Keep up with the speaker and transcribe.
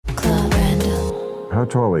How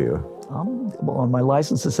tall are you? Well, on my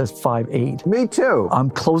license it says 5'8". Me too. I'm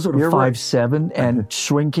closer to 5'7" and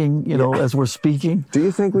shrinking, as we're speaking. Do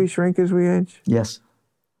you think we shrink as we age? Yes.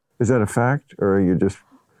 Is that a fact, or are you just...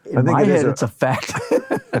 In my head, it's a fact.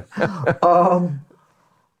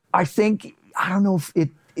 I think, I don't know if it,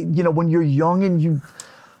 when you're young and you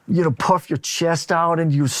puff your chest out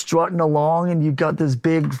and you're strutting along and you got this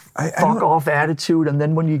big fuck-off attitude, and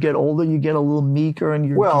then when you get older, you get a little meeker and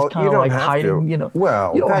you're just kind of like hiding,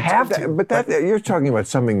 Well, you don't have to. But you're talking about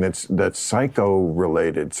something that's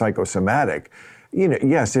psycho-related, psychosomatic.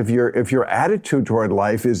 Yes, if your attitude toward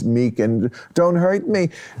life is meek and don't hurt me,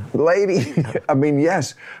 lady. I mean,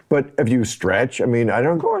 yes, but if you stretch, I don't.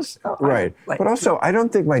 Of course, right. But also, I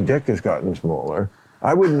don't think my dick has gotten smaller.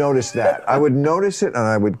 I would notice that. I would notice it, and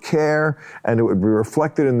I would care, and it would be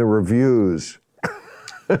reflected in the reviews.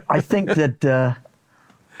 I think that.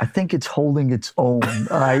 I think it's holding its own.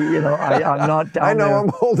 I'm not down I know there. I'm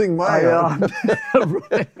holding my own.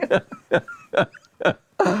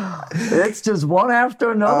 It's just one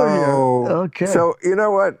after another here. Okay. So, you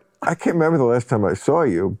know what? I can't remember the last time I saw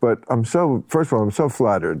you, but first of all, I'm so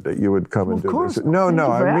flattered that you would come and do this. No,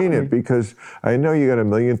 I mean it, because I know you got a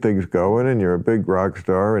million things going and you're a big rock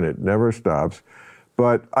star and it never stops.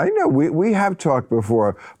 But I know we have talked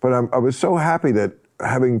before, but I was so happy that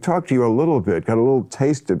having talked to you a little bit, got a little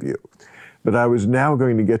taste of you, that I was now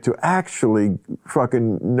going to get to actually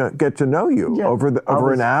fucking get to know you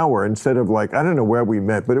over an hour instead of like, I don't know where we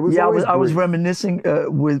met, but it was always I was reminiscing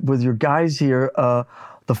with your guys here.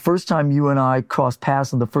 The first time you and I crossed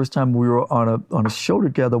paths and the first time we were on a show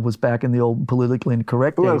together was back in the old Politically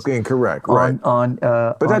Incorrect days. Politically Incorrect, right.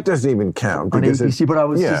 But that doesn't even count. On ABC, but I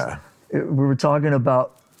was we were talking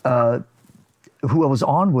about who I was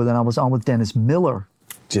on with, and I was on with Dennis Miller.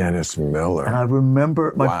 Dennis Miller. And I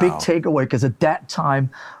remember my big takeaway, because at that time,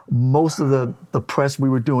 most of the press we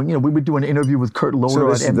were doing, we would do an interview with Kurt Loder. So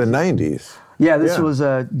this is the 90s. Yeah, this was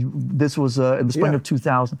in the spring of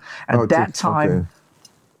 2000. At that time,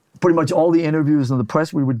 pretty much all the interviews in the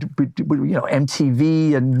press, we would do,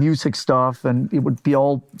 MTV and music stuff, and it would be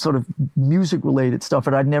all sort of music-related stuff.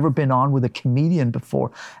 And I'd never been on with a comedian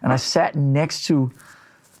before. And I sat next to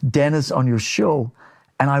Dennis on your show,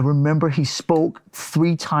 and I remember he spoke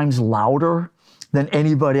 3 times louder than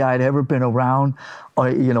anybody I'd ever been around,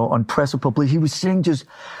 on press or public. He was saying just,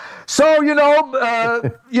 Bill, this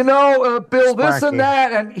and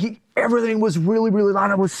that, and everything was really, really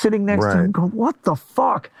loud. I was sitting next to him going, what the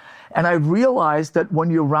fuck? And I realized that when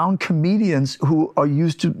you're around comedians who are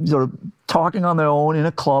used to sort of talking on their own in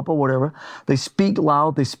a club or whatever, they speak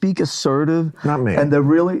loud, they speak assertive. Not me. And they're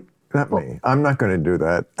really... Not me. I'm not going to do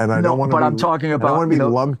that, and I don't want to. But I'm talking about. I don't want to be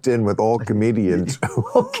lumped in with all comedians.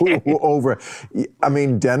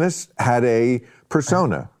 Dennis had a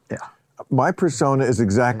persona. Yeah. My persona is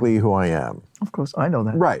exactly who I am. Of course, I know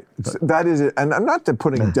that. Right. That is it. And I'm not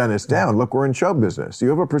putting Dennis down. Look, we're in show business. You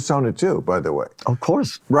have a persona too, by the way. Of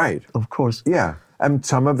course. Right. Of course. Yeah, and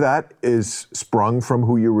some of that is sprung from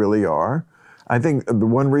who you really are. I think the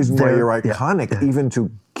one reason why you're iconic, even to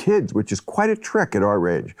kids, which is quite a trick at our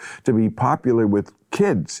age, to be popular with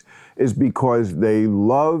kids, is because they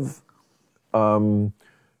love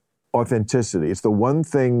authenticity. It's the one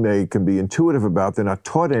thing they can be intuitive about. They're not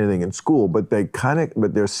taught anything in school, but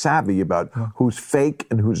they're savvy about who's fake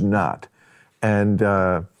and who's not. And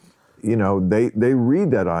they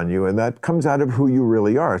read that on you, and that comes out of who you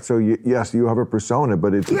really are. So yes, you have a persona,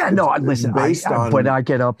 but it's based on. When I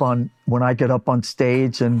get up on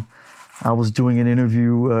stage, and I was doing an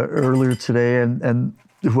interview earlier today, and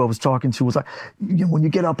who I was talking to was like, when you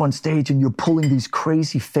get up on stage and you're pulling these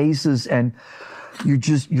crazy faces and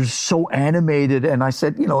you're so animated. And I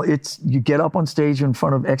said, you get up on stage in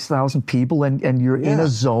front of X thousand people and you're in a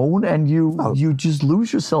zone, and you just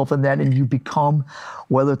lose yourself in that, and you become,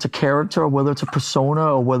 whether it's a character or whether it's a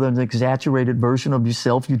persona or whether it's an exaggerated version of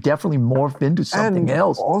yourself, you definitely morph into something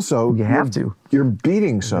else. Also, you're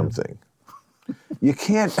beating something. You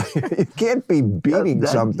can't be beating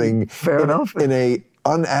something in a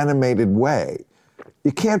unanimated way.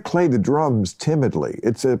 You can't play the drums timidly.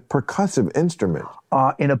 It's a percussive instrument.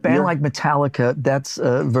 In a band like Metallica, that's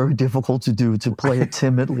very difficult to do, to play it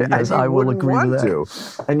timidly. Yes, I will agree with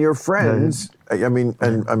that. And your friends,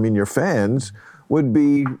 your fans would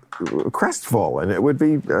be crestfallen. It would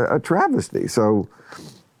be a travesty. So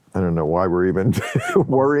I don't know why we're even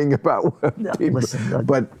worrying about people.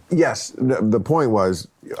 But yes, the point was,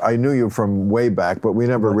 I knew you from way back, but we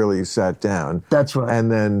never really sat down. That's right.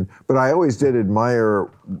 And then, but I always did admire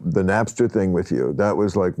the Napster thing with you. That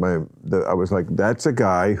was like I was like, that's a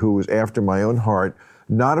guy who was after my own heart,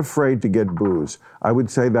 not afraid to get boos. I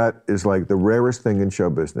would say that is like the rarest thing in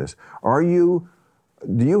show business.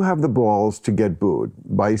 Do you have the balls to get booed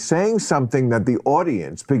by saying something that the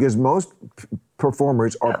audience, because most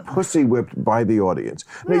performers are pussy whipped by the audience.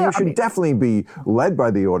 Now, you should definitely be led by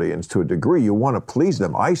the audience to a degree. You want to please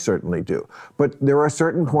them. I certainly do. But there are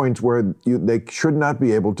certain points where they should not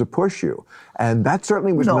be able to push you. And that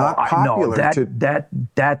certainly was not popular.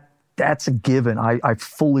 That's a given. I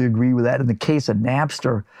fully agree with that. In the case of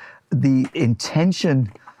Napster, the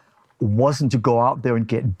intention wasn't to go out there and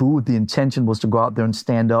get booed. The intention was to go out there and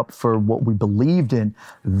stand up for what we believed in.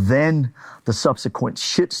 Then the subsequent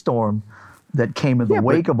shitstorm that came in the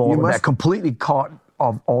wake of all of that completely caught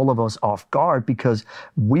all of us off guard, because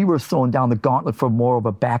we were throwing down the gauntlet for more of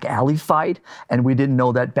a back alley fight, and we didn't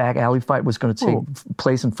know that back alley fight was going to take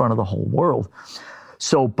place in front of the whole world.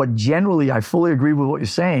 So, but generally, I fully agree with what you're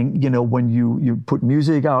saying. You know, when you put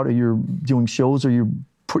music out, or you're doing shows, or you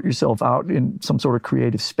put yourself out in some sort of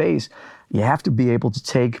creative space, you have to be able to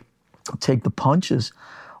take the punches.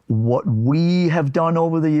 What we have done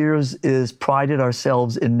over the years is prided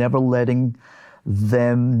ourselves in never letting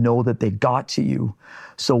them know that they got to you.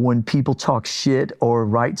 So when people talk shit or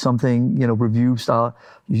write something, review style,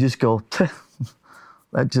 you just go,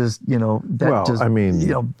 that just, filling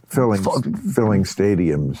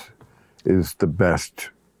stadiums is the best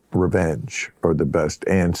revenge or the best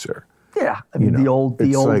answer. Yeah, I mean, the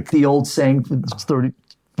old saying 30,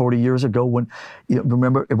 40 years ago, when,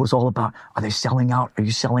 remember, it was all about, are they selling out? Are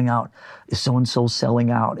you selling out? Is so-and-so selling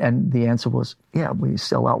out? And the answer was, yeah, we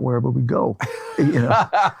sell out wherever we go.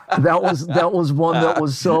 That was one that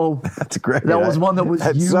was so, that's great. That was one that was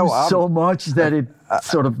used so much that it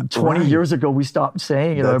sort of 20 years ago, we stopped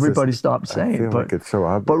saying it. Everybody stopped saying it. Like it's so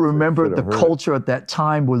obvious. But remember the culture at that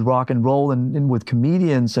time with rock and roll and with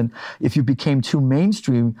comedians, and if you became too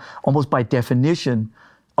mainstream, almost by definition,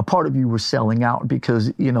 a part of you was selling out,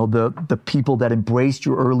 because, the people that embraced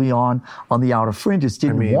you early on the outer fringes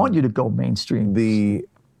didn't want you to go mainstream. The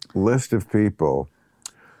list of people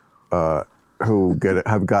who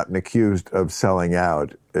have gotten accused of selling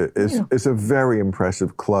out is a very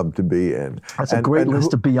impressive club to be in. That's a great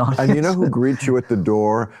list, to be honest. And you know who greets you at the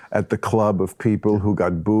door at the club of people who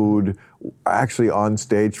got booed actually on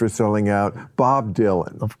stage for selling out? Bob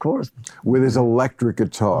Dylan. Of course. With his electric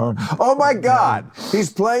guitar. Oh my God,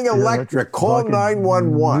 he's playing electric. Call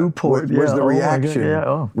 911. Newport, was the reaction,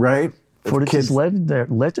 right? Footage is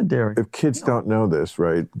legendary. If kids don't know this,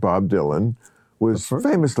 right, Bob Dylan was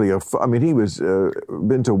famously he was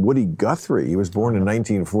been to Woody Guthrie. He was born in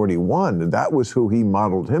 1941, and that was who he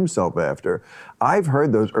modeled himself after. I've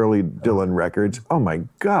heard those early Dylan records. Oh my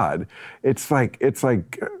God, it's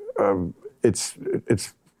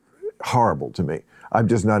horrible to me. I'm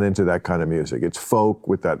just not into that kind of music. It's folk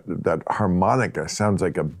with that harmonica. Sounds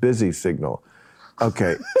like a busy signal.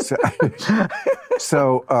 Okay,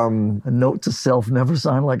 so a note to self: never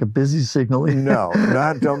sound like a busy signal.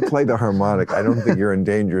 Don't play the harmonic. I don't think you're in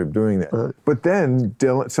danger of doing that. But then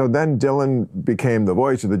Dylan became the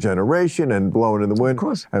voice of the generation, and "Blowing in the Wind." Of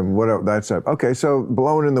course. And that's it. Okay, so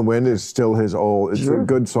 "Blowing in the Wind" is still his old. It's a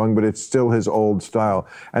good song, but it's still his old style.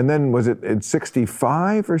 And then was it in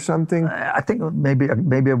 '65 or something? I think maybe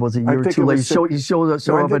it was a year or two late. He showed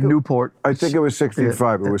up at Newport. I think it was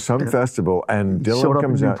 '65. It was some festival, and Dylan showed up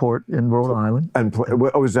comes in Newport in Rhode Island. And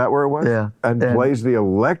is that where it was? Yeah. And plays the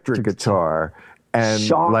electric guitar, and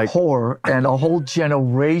shock horror, and a whole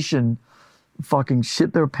generation fucking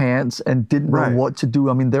shit their pants and didn't know what to do.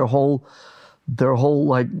 I mean, their whole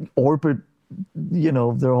like orbit, their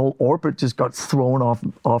whole orbit just got thrown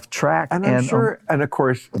off track. And I'm sure, and of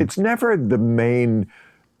course, it's never the main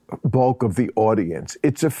bulk of the audience.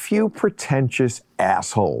 It's a few pretentious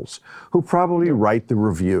assholes who probably write the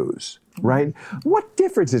reviews. Right? What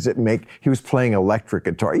difference does it make? He was playing electric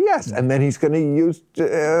guitar. Yes, and then he's going to use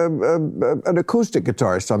an acoustic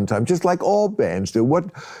guitar sometime, just like all bands do. What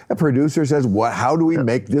a producer says, how do we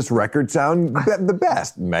make this record sound the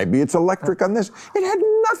best? Maybe it's electric on this. It had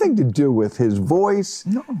nothing to do with his voice,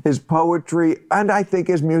 his poetry, and I think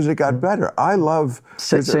his music got better. I love...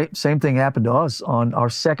 Same thing happened to us on our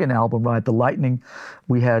second album, Ride the Lightning.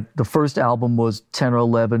 We had, the first album was 10 or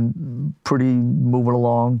 11, pretty moving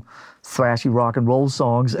along, thrashy rock and roll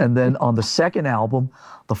songs. And then on the second album,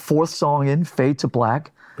 the fourth song in, Fade to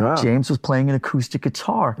Black, James was playing an acoustic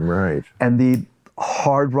guitar. Right. And the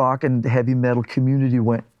hard rock and heavy metal community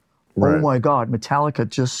went, oh my God, Metallica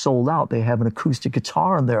just sold out. They have an acoustic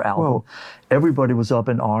guitar on their album. Everybody was up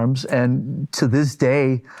in arms. And to this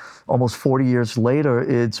day, almost 40 years later,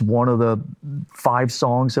 it's one of the 5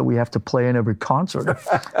 songs that we have to play in every concert,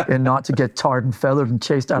 and not to get tarred and feathered and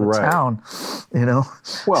chased out of town, you know?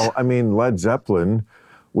 Well, I mean, Led Zeppelin,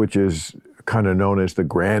 which is kind of known as the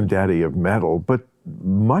granddaddy of metal, but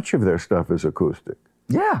much of their stuff is acoustic.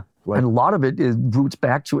 Yeah, and a lot of it roots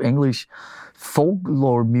back to English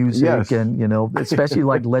folklore music, and, you know, especially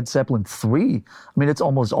like Led Zeppelin 3. I mean, it's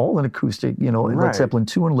almost all in acoustic, you know. Led Zeppelin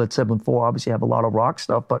 2 and Led Zeppelin 4 obviously have a lot of rock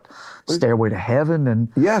stuff, but Stairway to Heaven and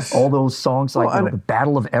all those songs like the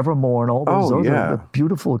Battle of Evermore and all those are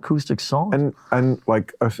beautiful acoustic songs. And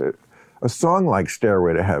like a song like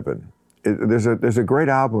Stairway to Heaven, there's a great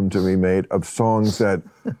album to be made of songs that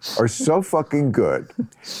are so fucking good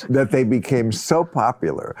that they became so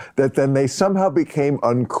popular that then they somehow became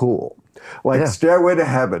uncool. Like Stairway to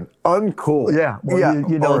Heaven, uncool. Yeah, well,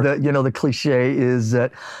 you know the cliche is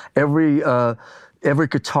that every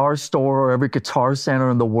guitar store or every guitar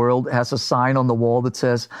center in the world has a sign on the wall that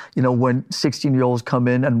says, you know, when 16-year-olds come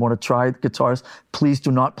in and want to try guitars, please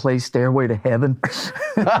do not play Stairway to Heaven.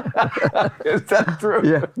 Is that true?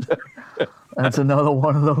 Yeah. That's another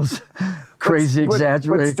one of those crazy,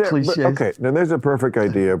 exaggerated cliches. Okay, now there's a perfect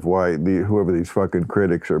idea of why whoever these fucking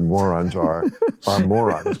critics or morons are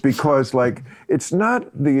morons. Because, like, it's not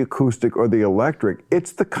the acoustic or the electric,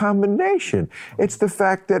 it's the combination. It's the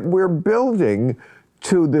fact that we're building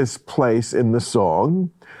to this place in the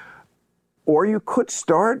song, or you could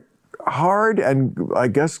start hard and I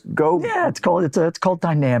guess go. Yeah, it's called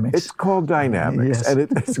dynamics. It's called dynamics, and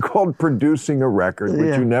it's called producing a record,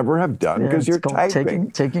 which you never have done because you're typing.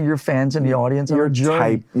 Taking your fans in the audience on a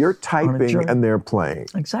journey. You're typing and they're playing.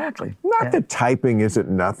 Exactly. Not that typing isn't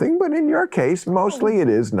nothing, but in your case, mostly it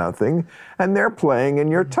is nothing, and they're playing and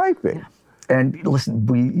you're typing. And listen,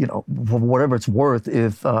 for whatever it's worth,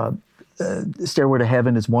 if Stairway to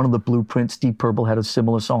Heaven is one of the blueprints. Deep Purple had a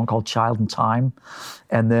similar song called Child in Time.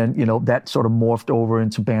 And then, that sort of morphed over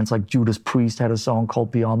into bands like Judas Priest had a song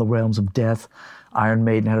called Beyond the Realms of Death. Iron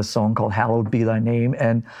Maiden had a song called Hallowed Be Thy Name.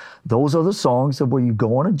 And those are the songs that where you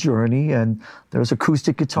go on a journey and there's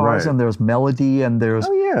acoustic guitars and there's melody and there's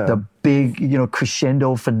the big,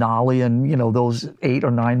 crescendo finale and, those 8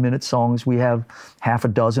 or 9 minute songs. We have half a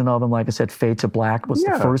dozen of them. Like I said, Fade to Black was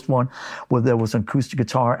the first one where there was an acoustic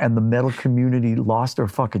guitar and the metal community lost their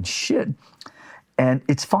fucking shit. And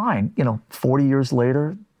it's fine. 40 years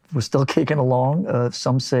later, we're still kicking along.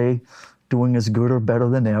 Some say doing as good or better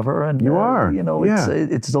than ever. And you are.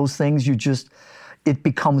 It's those things it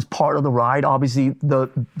becomes part of the ride. Obviously,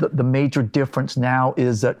 the major difference now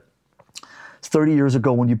is that 30 years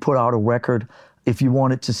ago when you put out a record, if you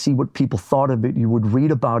wanted to see what people thought of it, you would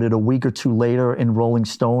read about it a week or two later in Rolling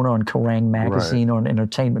Stone or in Kerrang magazine or in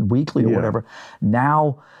Entertainment Weekly or whatever.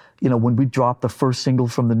 Now, when we dropped the first single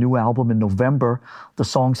from the new album in November, the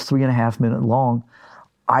song's 3.5 minutes long.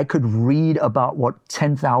 I could read about what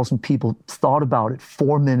 10,000 people thought about it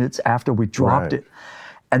 4 minutes after we dropped it.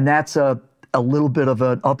 And that's a little bit of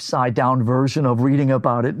an upside down version of reading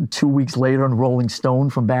about it 2 weeks later in Rolling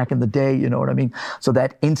Stone from back in the day, you know what I mean? So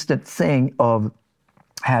that instant thing of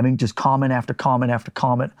having just comment after comment after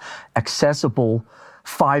comment accessible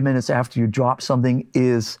 5 minutes after you drop something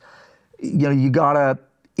is, you gotta,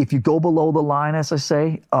 if you go below the line, as I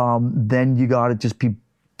say, then you gotta just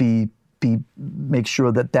make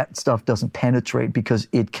sure that stuff doesn't penetrate because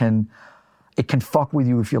it can fuck with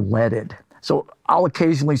you if you let it. So I'll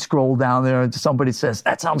occasionally scroll down there and somebody says,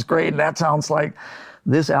 that sounds great, and that sounds like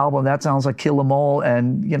this album, that sounds like Kill 'Em All,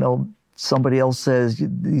 and somebody else says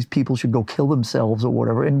these people should go kill themselves or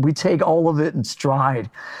whatever. And we take all of it in stride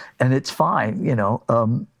and it's fine,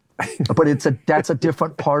 But that's a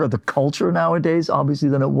different part of the culture nowadays, obviously,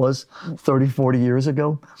 than it was 30, 40 years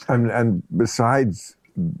ago. And besides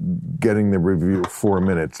getting the review 4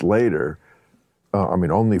 minutes later,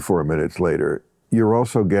 only 4 minutes later, you're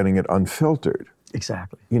also getting it unfiltered.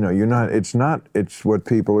 Exactly. It's what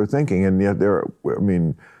people are thinking. And yet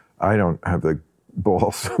I don't have the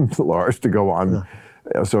balls, Lars, to go on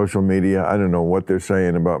social media. I don't know what they're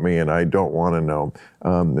saying about me and I don't want to know.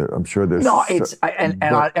 I'm sure there's... No, and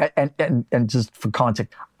just for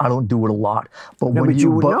context, I don't do it a lot. But when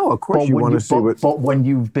you know, of course you want to see what... But when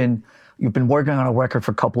you've been working on a record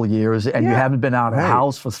for a couple of years and you haven't been out of the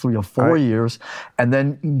house for 3 or 4 years, and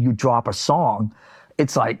then you drop a song,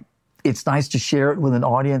 it's like, it's nice to share it with an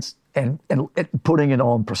audience and putting it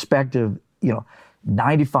all in perspective,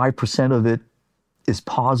 95% of it is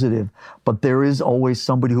positive, but there is always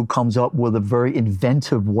somebody who comes up with a very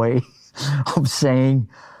inventive way of saying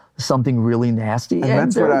something really nasty.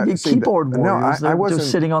 And that's what keyboard warriors. They're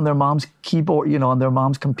sitting on their mom's keyboard, on their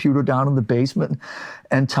mom's computer down in the basement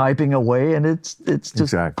and typing away, and it's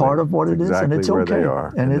just part of what it is, and it's where okay. They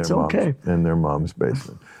are, and it's okay. In their mom's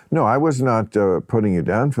basement. No, I was not putting you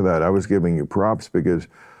down for that. I was giving you props because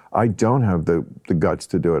I don't have the guts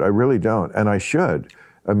to do it. I really don't, and I should.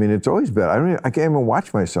 I mean, it's always better. I can't even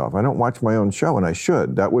watch myself. I don't watch my own show, and I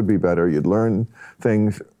should. That would be better. You'd learn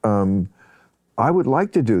things. I would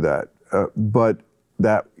like to do that, but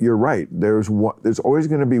that you're right. There's always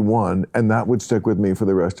going to be one, and that would stick with me for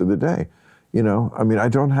the rest of the day. I mean, I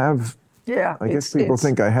don't have. Yeah, I guess people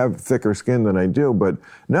think I have thicker skin than I do, but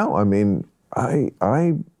no. I mean, I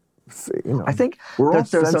think we're all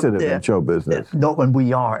sensitive in show business. No, and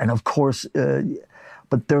we are, and of course.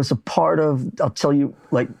 But there's a part of, I'll tell you,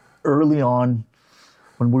 like early on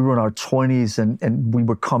when we were in our 20s and we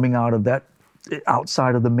were coming out of that,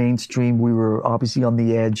 outside of the mainstream, we were obviously on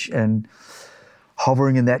the edge and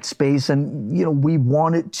hovering in that space. And, we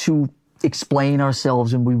wanted to explain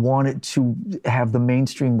ourselves and we wanted to have the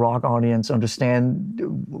mainstream rock audience understand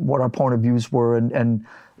what our point of views were and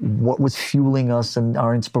what was fueling us and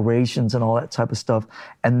our inspirations and all that type of stuff.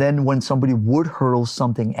 And then when somebody would hurl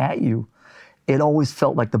something at you, it always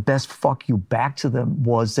felt like the best fuck you back to them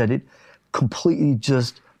was that it completely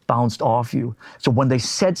just bounced off you. So when they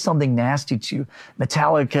said something nasty to you,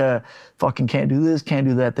 Metallica fucking can't do this, can't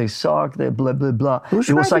do that, they suck, they blah, blah, blah. Who's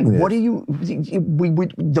it was like, this? What do you,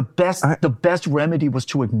 the best remedy was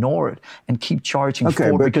to ignore it and keep charging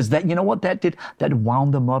forward because that, you know what that did? That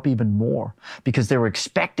wound them up even more because they were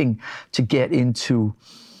expecting to get into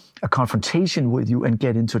a confrontation with you and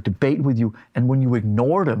get into a debate with you. And when you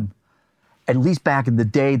ignored them, at least back in the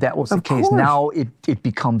day, that was the case. Now it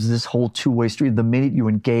becomes this whole two-way street. The minute you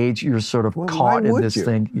engage, you're sort of caught in this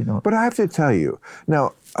thing. But I have to tell you,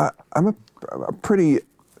 now, I'm a pretty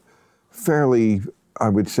fairly, I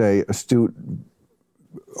would say, astute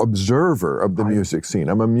observer of the music scene.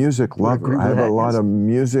 I'm a music lover. I have a lot of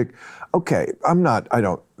music. Okay, I'm not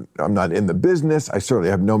in the business. I certainly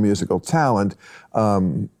have no musical talent.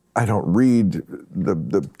 I don't read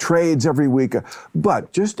the trades every week,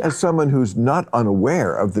 but just as someone who's not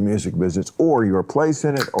unaware of the music business or your place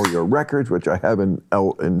in it or your records, which I have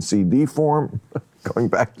in CD form, going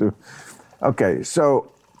back to, okay,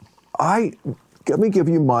 so let me give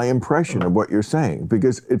you my impression of what you're saying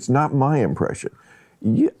because it's not my impression.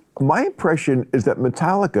 My impression is that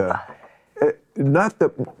Metallica,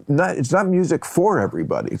 it's not music for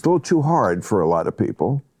everybody. It's a little too hard for a lot of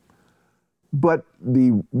people. But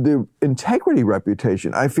the integrity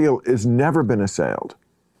reputation, I feel, has never been assailed.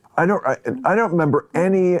 I don't remember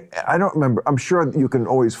any. I'm sure you can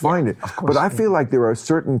always find it. But I feel like there are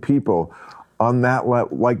certain people on that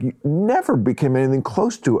level, like you never became anything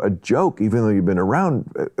close to a joke, even though you've been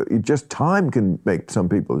around. Just time can make some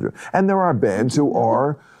people do. And there are bands who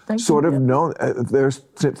are sort of known. They're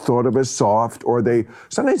thought of as soft, or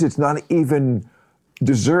sometimes it's not even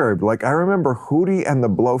deserved. Like I remember Hootie and the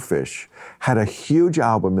Blowfish had a huge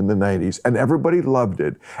album in the 90s and everybody loved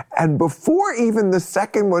it. And before even the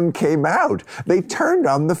second one came out, they turned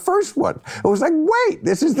on the first one. It was like, wait,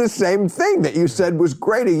 this is the same thing that you said was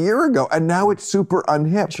great a year ago and now it's super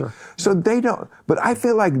unhip. Sure. So they don't, but I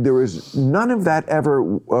feel like there was none of that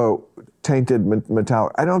ever tainted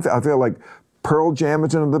Metallica. I feel like Pearl Jam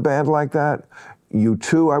is another band like that.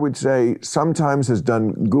 U2, I would say, sometimes has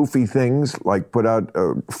done goofy things like put out,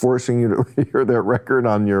 forcing you to hear their record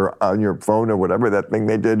on your phone or whatever that thing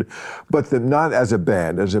they did, but not as a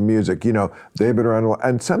band, as a music. They've been around a while.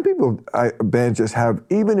 And some people, bands just have,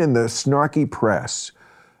 even in the snarky press,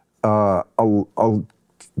 a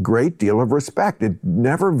great deal of respect. It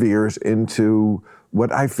never veers into what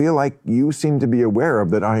I feel like you seem to be aware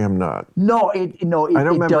of that I am not. I don't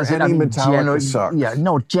remember any Metallica sucks. Yeah,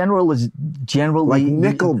 no, generally like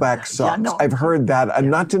Nickelback sucks. Yeah, no. I've heard that. Yeah.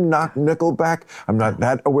 Not to knock Nickelback, I'm not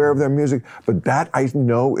that aware of their music, but that I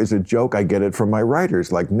know is a joke. I get it from my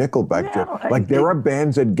writers, like Nickelback. There are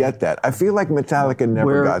bands that get that. I feel like Metallica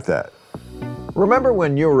never got that. Remember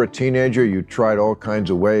when you were a teenager, you tried all kinds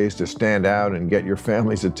of ways to stand out and get your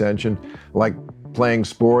family's attention, like playing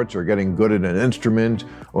sports or getting good at an instrument,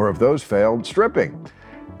 or if those failed, stripping.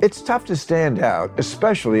 It's tough to stand out,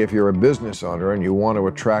 especially if you're a business owner and you want to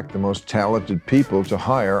attract the most talented people to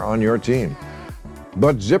hire on your team.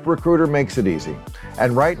 But ZipRecruiter makes it easy.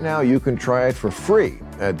 And right now you can try it for free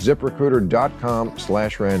at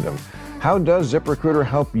ZipRecruiter.com/random. How does ZipRecruiter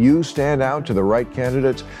help you stand out to the right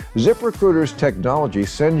candidates? ZipRecruiter's technology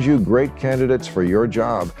sends you great candidates for your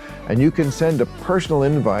job, and you can send a personal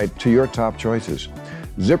invite to your top choices.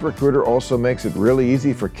 ZipRecruiter also makes it really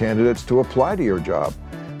easy for candidates to apply to your job.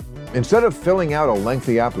 Instead of filling out a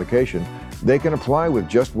lengthy application, they can apply with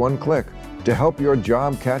just one click. To help your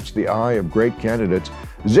job catch the eye of great candidates,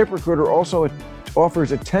 ZipRecruiter also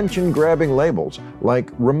offers attention-grabbing labels like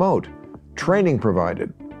remote, training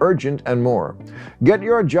provided, urgent, and more. Get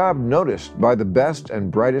your job noticed by the best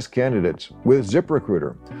and brightest candidates with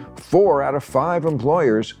ZipRecruiter. 4 out of 5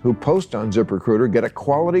 employers who post on ZipRecruiter get a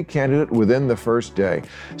quality candidate within the first day.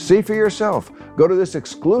 See for yourself. Go to this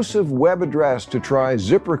exclusive web address to try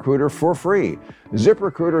ZipRecruiter for free.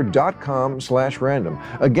 ZipRecruiter.com/random.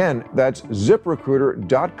 Again, that's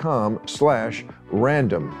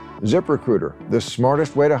ZipRecruiter.com/random. ZipRecruiter, the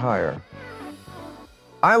smartest way to hire.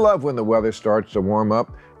 I love when the weather starts to warm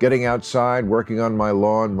up, getting outside, working on my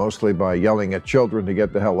lawn, mostly by yelling at children to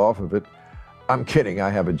get the hell off of it. I'm kidding, I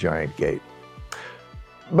have a giant gate.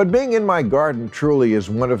 But being in my garden truly is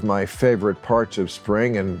one of my favorite parts of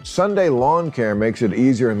spring, and Sunday lawn care makes it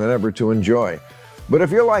easier than ever to enjoy. But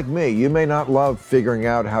if you're like me, you may not love figuring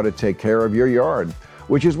out how to take care of your yard,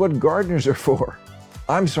 which is what gardeners are for.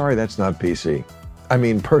 I'm sorry, that's not PC. I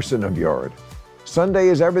mean person of yard. Sunday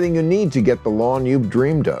is everything you need to get the lawn you've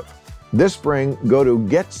dreamed of. This spring, go to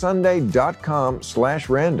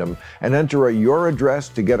getsunday.com/random and enter your address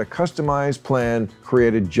to get a customized plan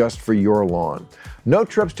created just for your lawn. No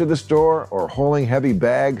trips to the store or hauling heavy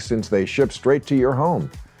bags since they ship straight to your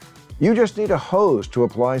home. You just need a hose to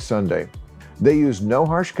apply Sunday. They use no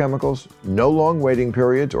harsh chemicals, no long waiting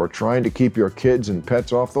periods, or trying to keep your kids and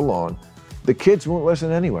pets off the lawn. The kids won't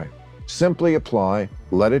listen anyway. Simply apply,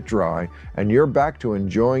 let it dry, and you're back to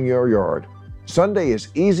enjoying your yard. Sunday is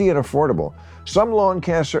easy and affordable. Some lawn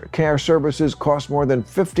care services cost more than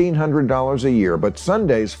 $1,500 a year, but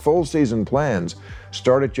Sunday's full season plans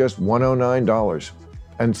start at just $109.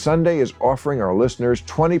 And Sunday is offering our listeners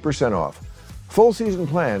 20% off. Full season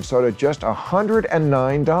plans start at just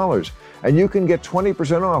 $109, and you can get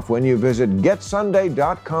 20% off when you visit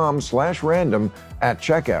getsunday.com/random at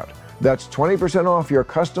checkout. That's 20% off your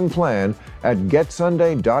custom plan at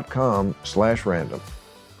getsunday.com/random.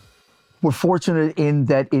 We're fortunate in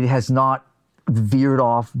that it has not veered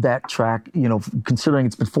off that track. You know, considering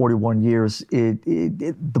it's been 41 years,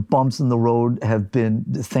 the bumps in the road have been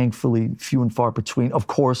thankfully few and far between. Of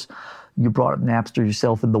course, you brought up Napster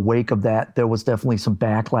yourself. In the wake of that, there was definitely some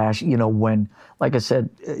backlash, you know, when, like I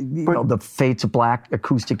said, the fade to black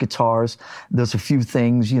acoustic guitars, there's a few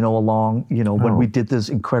things, you know, along, you know, when we did this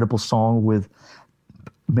incredible song with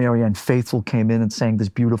Marianne Faithfull came in and sang this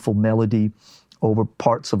beautiful melody over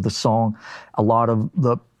parts of the song. A lot of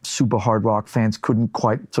the super hard rock fans couldn't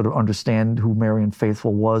quite sort of understand who Marianne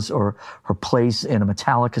Faithfull was or her place in a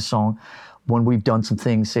Metallica song. When we've done some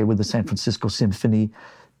things, say with the San Francisco Symphony,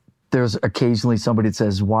 there's occasionally somebody that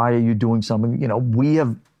says, why are you doing something? You know, we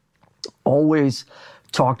have always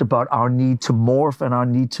talked about our need to morph and our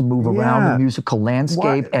need to move around the musical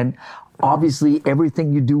landscape. And obviously,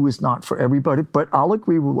 everything you do is not for everybody, but I'll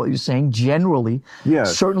agree with what you're saying. Generally,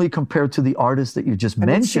 certainly compared to the artists that you just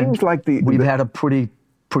mentioned, it seems like we've had a pretty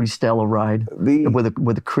stellar ride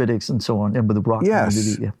with the critics and so on, and with the rock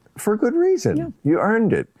community. Yeah. For good reason. Yeah. You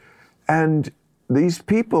earned it. And these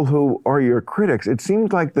people who are your critics, it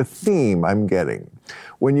seems like the theme I'm getting,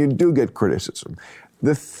 when you do get criticism,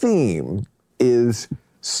 the theme is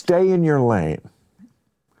stay in your lane.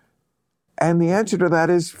 And the answer to that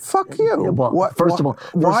is fuck you. Yeah, well, first of all,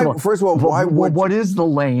 what is the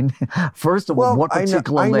lane? First of all, what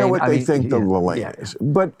particular lane? I know what they think the lane is.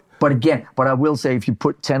 But I will say, if you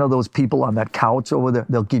put 10 of those people on that couch over there,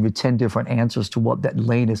 they'll give you 10 different answers to what that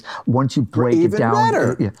lane is. Once you break it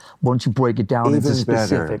down, once you break it down into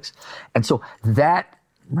specifics, and so that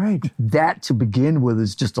to begin with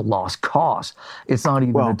is just a lost cause. It's not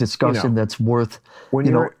even a discussion that's worth. When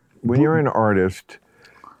you're an artist,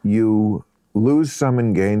 you lose some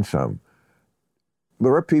and gain some.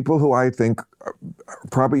 There are people who I think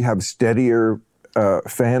probably have steadier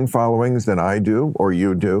fan followings than I do or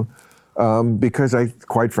you do, because I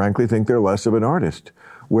quite frankly think they're less of an artist.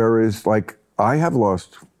 Whereas, like, I have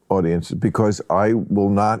lost audiences because I will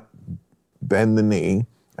not bend the knee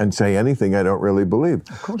and say anything I don't really believe.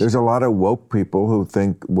 There's a lot of woke people who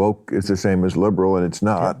think woke is the same as liberal, and it's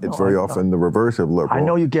not. It's very often the reverse of liberal. I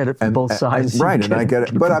know you get it from both sides. And I get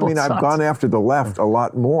it. But I mean, I've gone after the left a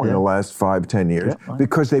lot more in the last 5-10 years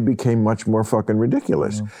because they became much more fucking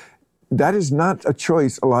ridiculous. That is not a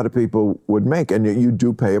choice a lot of people would make, and you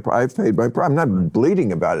do pay a price. I've paid my price. I'm not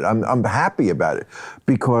bleeding about it. I'm happy about it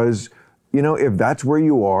because, you know, if that's where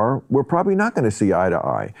you are, we're probably not going to see eye to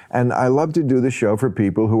eye. And I love to do the show for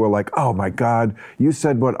people who are like, oh my God, you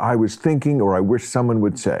said what I was thinking or I wish someone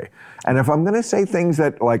would say. And if I'm going to say things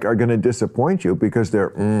that like are going to disappoint you because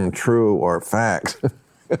they're true or facts,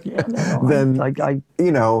 then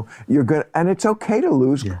you're gonna. And it's okay to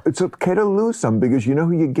lose. Yeah. It's okay to lose some because you know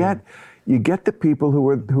who you get. You get the people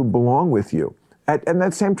who belong with you. And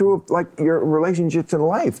that's same true of like your relationships in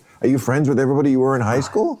life. Are you friends with everybody you were in high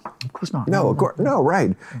school? Of course not. No, of course, no,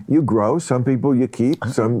 right. You grow. Some people you keep,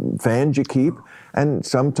 some fans you keep, and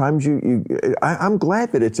sometimes I'm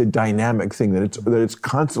glad that it's a dynamic thing, that it's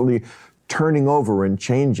constantly turning over and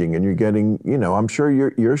changing, and you're getting, I'm sure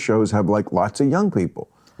your shows have like lots of young people.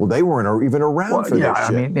 Well, they weren't even around for that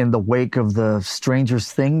shit. I mean, in the wake of the Stranger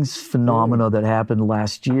Things phenomena that happened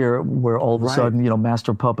last year, where all of a sudden,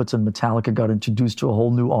 Master of Puppets and Metallica got introduced to a whole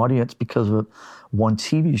new audience because of one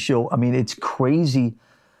TV show. I mean, it's crazy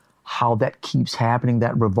how that keeps happening,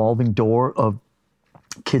 that revolving door of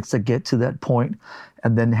kids that get to that point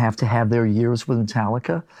and then have to have their years with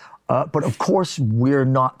Metallica. But of course, we're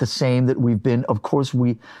not the same that we've been. Of course,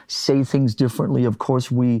 we say things differently. Of course,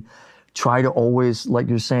 we try to always, like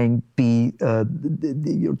you're saying, be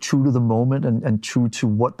true to the moment and true to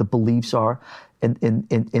what the beliefs are at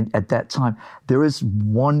that time. There is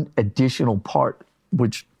one additional part,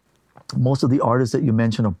 which most of the artists that you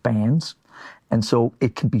mention are bands. And so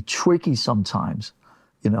it can be tricky sometimes,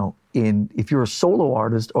 if you're a solo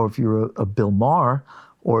artist or if you're a Bill Maher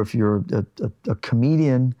or if you're a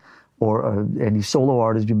comedian or any solo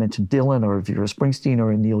artist, you mentioned Dylan, or if you're a Springsteen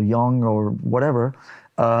or a Neil Young or whatever,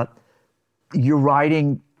 you're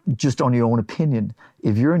writing just on your own opinion.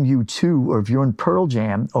 If you're in U2 or if you're in Pearl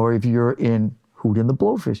Jam or if you're in Hootie and the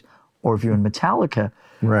Blowfish or if you're in Metallica,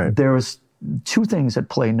 there's two things at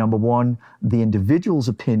play. Number one, the individual's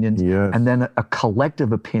opinion, and then a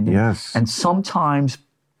collective opinion. Yes. And sometimes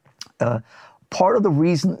part of the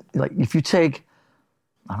reason, like if you take,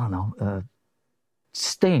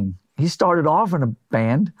 Sting, he started off in a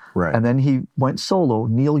band, and then he went solo.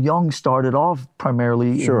 Neil Young started off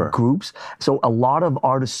primarily in groups. So a lot of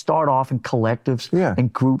artists start off in collectives,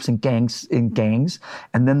 and groups and gangs,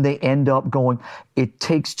 and then they end up going, it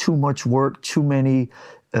takes too much work, too many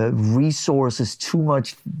resources, too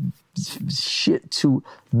much shit to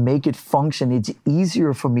make it function. It's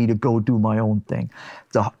easier for me to go do my own thing.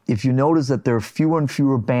 If you notice that there are fewer and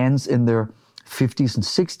fewer bands in their 50s and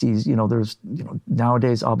 60s, there's,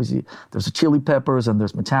 nowadays, obviously, there's the Chili Peppers and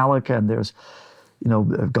there's Metallica and there's,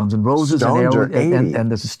 Guns N' Roses and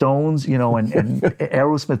there's the Stones, and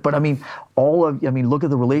Aerosmith. But look at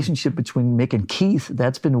the relationship between Mick and Keith.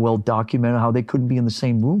 That's been well documented, how they couldn't be in the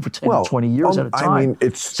same room for 10 or 20 years at a time.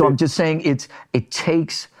 I'm just saying it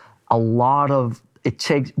takes a lot of,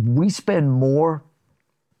 we spend more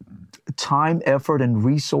time, effort, and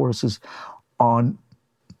resources on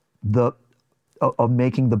of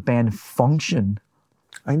making the band function.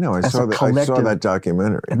 I know. I saw that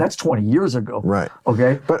documentary, and that's 20 years ago. Right.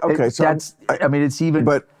 Okay. But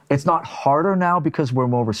it's not harder now because we're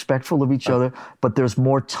more respectful of each other. But there's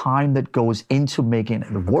more time that goes into making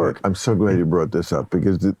it work. I'm so glad you brought this up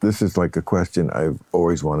because this is like a question I've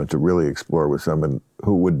always wanted to really explore with someone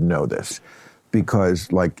who would know this,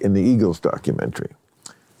 because like in the Eagles documentary,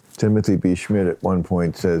 Timothy B. Schmidt at one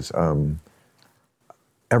point says,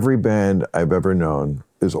 every band I've ever known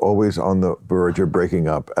is always on the verge of breaking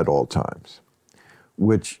up at all times,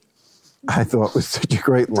 which I thought was such a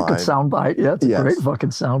great line. It's a good soundbite. Yeah, it's a great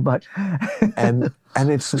fucking soundbite. and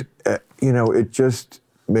it's, it just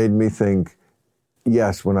made me think,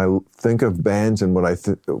 yes, when I think of bands and what I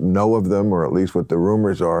know of them, or at least what the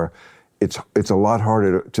rumors are, it's a lot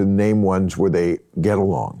harder to name ones where they get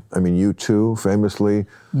along. I mean, U2 famously.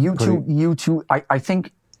 U2, I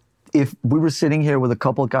think, if we were sitting here with a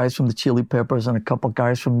couple of guys from the Chili Peppers and a couple of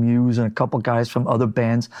guys from Muse and a couple of guys from other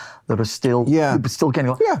bands that are still getting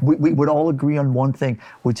along, we would all agree on one thing,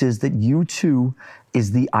 which is that U2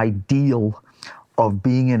 is the ideal of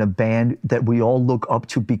being in a band that we all look up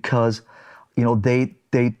to because, they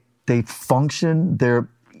function,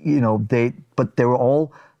 but they were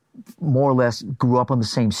all more or less grew up on the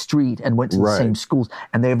same street and went to the same schools,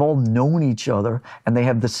 and they've all known each other, and they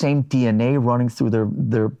have the same DNA running through their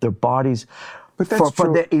bodies. But that's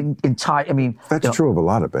true. Their entire. That's true of a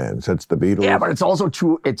lot of bands. That's the Beatles. Yeah, but it's also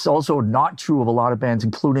true. It's also not true of a lot of bands,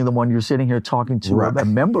 including the one you're sitting here talking to a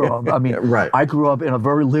member of. I grew up in a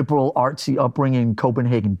very liberal, artsy upbringing in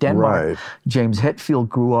Copenhagen, Denmark. Right. James Hetfield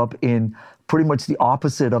grew up in pretty much the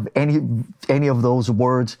opposite of any of those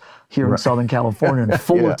words here in Southern California, in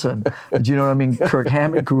Fullerton. Do you know what I mean? Kirk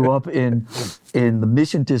Hammett grew up in the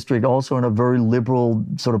Mission District, also in a very liberal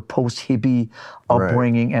sort of post-hippie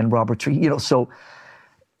upbringing, and Robert Tree. So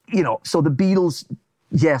the Beatles,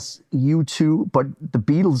 yes, U2, but the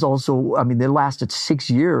Beatles also, they lasted 6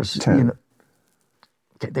 years. 10.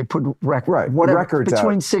 they put records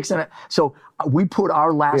between out. 6 and so we put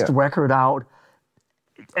our last record out.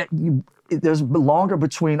 There's longer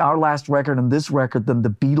between our last record and this record than the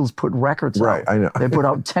Beatles put records out. Right, I know. They put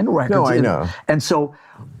out 10 records. No, I know. And so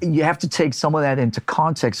you have to take some of that into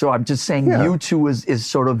context. So I'm just saying U2 is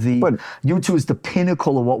sort of U2 is the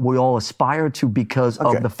pinnacle of what we all aspire to because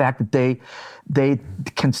of the fact that they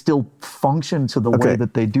can still function to the way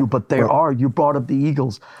that they do. But you brought up the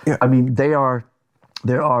Eagles. Yeah. I mean, there are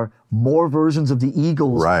more versions of the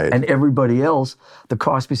Eagles and everybody else, the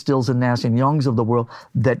Crosby, Stills, and Nash and Youngs of the world,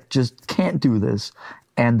 that just can't do this,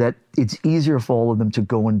 and that it's easier for all of them to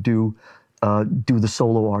go and do the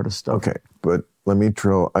solo artist stuff. Okay, but let me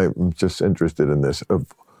I'm just interested in this.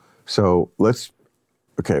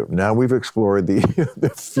 Now we've explored the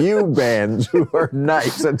few bands who are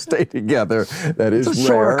nice and stay together. That is it's a rare.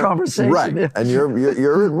 shorter conversation. Right. Yeah. And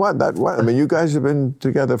you're in what? I mean, you guys have been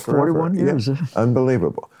together for 41 years. Yeah.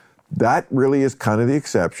 Unbelievable. That really is kind of the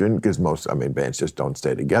exception because bands just don't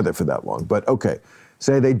stay together for that long. But okay,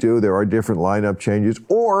 say they do, there are different lineup changes,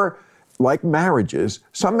 or like marriages,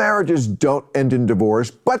 some marriages don't end in divorce,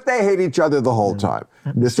 but they hate each other the whole time.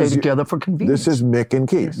 They stay together for convenience. This is Mick and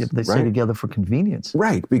Keith. Yeah, they stay together for convenience.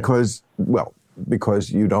 Right, because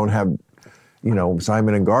you don't have,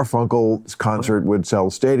 Simon and Garfunkel's concert would sell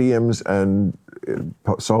stadiums and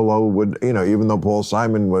solo would, even though Paul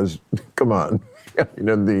Simon was, come on. Not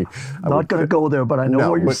going to go there, but I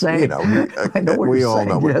know what you're saying. I know what we you're all saying.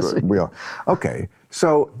 know. Yes. We all. Okay,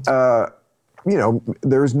 so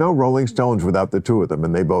there's no Rolling Stones without the two of them,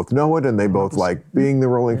 and they both know it, and they both like being the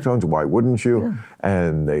Rolling Stones. Why wouldn't you? Yeah.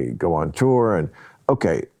 And they go on tour, and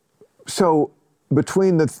so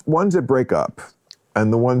between the ones that break up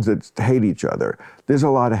and the ones that hate each other, there's a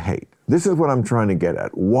lot of hate. This is what I'm trying to get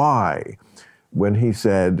at. Why, when he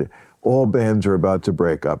said all bands are about to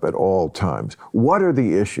break up at all times, what are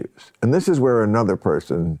the issues? And this is where another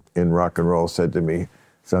person in rock and roll said to me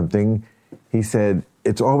something. He said,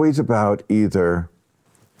 it's always about either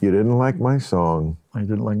you didn't like my song, I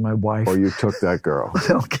didn't like my wife, or you took that girl.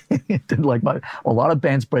 Okay, didn't like a lot of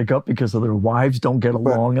bands break up because of their wives don't get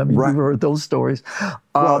along. You've heard those stories.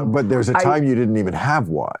 But there's a time you didn't even have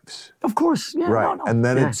wives. Of course, yeah. Right, no. And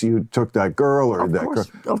then it's you took that girl or that girl.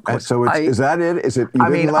 Of course. So is that it? Is it you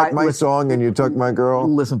didn't like my song and you took my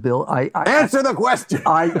girl? Listen, Bill, answer the question.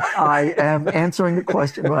 I am answering the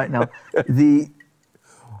question right now.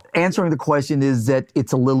 Answering the question is that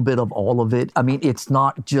it's a little bit of all of it. I mean, it's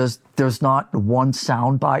not just, there's not one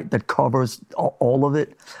soundbite that covers all of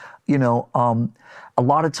it. A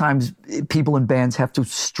lot of times people in bands have to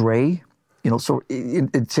stray, so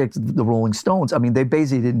it takes the Rolling Stones. I mean, they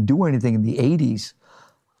basically didn't do anything in the 80s,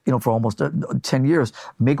 for almost 10 years.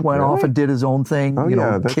 Mick went off and did his own thing.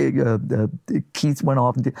 Keith went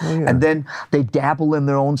off and did, and then they dabble in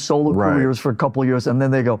their own solo careers for a couple of years, and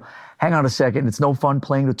then they go, hang on a second, it's no fun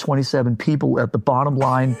playing to 27 people at the bottom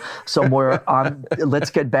line somewhere. Let's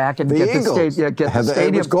get back and get the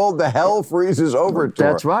stadium. It was called the Hell Freezes Over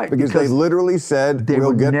tour. That's right. Because they literally said,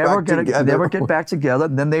 we'll get back together. Never get back together.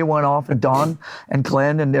 And then they went off, and Don and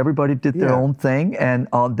Glenn and everybody did their own thing, and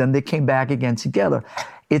then they came back again together.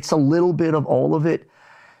 It's a little bit of all of it.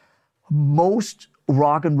 Most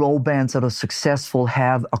rock and roll bands that are successful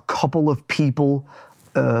have a couple of people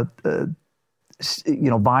vying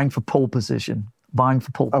for pole position,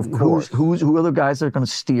 Of course. Who are the guys that are going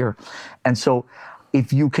to steer? And so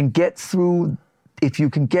if you can get through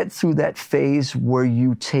that phase where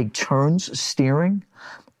you take turns steering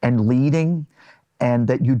and leading, and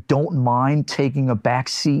that you don't mind taking a back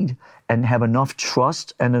seat and have enough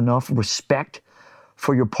trust and enough respect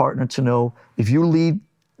for your partner to know if you lead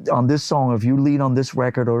on this song, or if you lead on this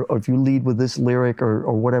record, or if you lead with this lyric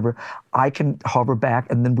or whatever, I can hover back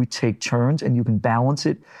and then we take turns and you can balance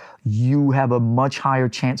it. You have a much higher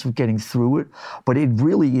chance of getting through it. But it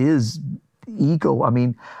really is ego. I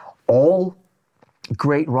mean, all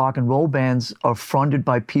great rock and roll bands are fronted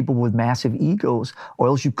by people with massive egos, or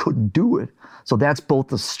else you couldn't do it. So that's both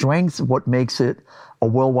the strength, what makes it a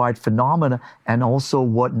worldwide phenomenon, and also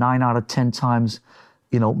what 9 out of 10 times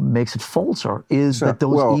makes it falter, is that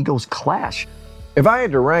those egos clash. If I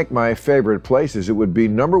had to rank my favorite places, it would be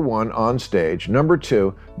number 1, on stage, number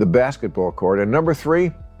 2, the basketball court, and number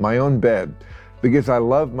 3, my own bed, because I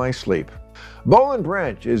love my sleep. Boll &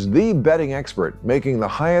 Branch is the bedding expert, making the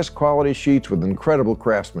highest quality sheets with incredible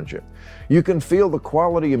craftsmanship. You can feel the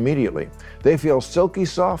quality immediately. They feel silky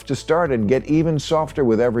soft to start and get even softer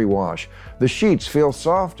with every wash. The sheets feel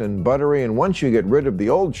soft and buttery, and once you get rid of the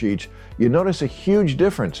old sheets, you notice a huge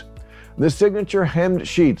difference. The signature hemmed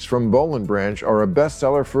sheets from Boll & Branch are a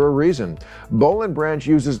bestseller for a reason. Boll & Branch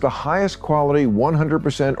uses the highest quality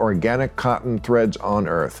 100% organic cotton threads on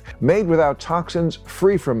earth, made without toxins,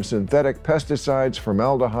 free from synthetic pesticides,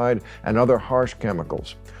 formaldehyde, and other harsh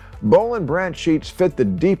chemicals. Boll & Branch sheets fit the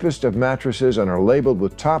deepest of mattresses and are labeled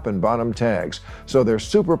with top and bottom tags, so they're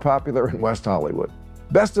super popular in West Hollywood.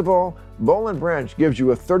 Best of all, Boll & Branch gives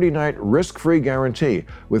you a 30-night risk-free guarantee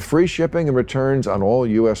with free shipping and returns on all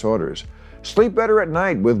U.S. orders. Sleep better at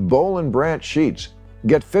night with Boll & Branch sheets.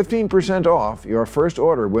 Get 15% off your first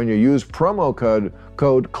order when you use promo code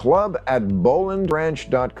CLUB at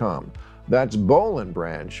bollandbranch.com. That's Boll &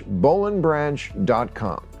 Branch,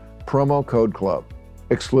 bollandbranch.com. Promo code CLUB.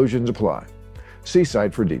 Exclusions apply. See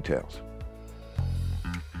site for details.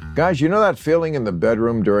 Guys, you know that feeling in the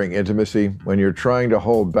bedroom during intimacy when you're trying to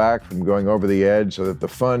hold back from going over the edge so that the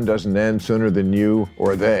fun doesn't end sooner than you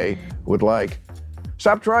or they would like?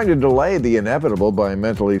 Stop trying to delay the inevitable by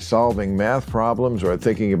mentally solving math problems or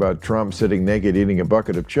thinking about Trump sitting naked eating a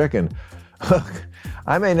bucket of chicken. Look,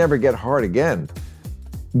 I may never get hard again.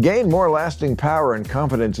 Gain more lasting power and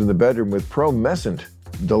confidence in the bedroom with Promescent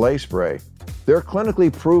Delay Spray. Their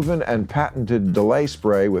clinically proven and patented delay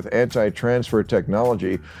spray with anti-transfer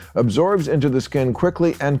technology absorbs into the skin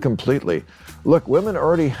quickly and completely. Look, women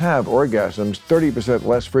already have orgasms 30%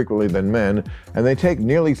 less frequently than men, and they take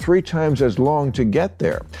nearly 3 times as long to get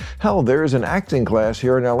there. Hell, there is an acting class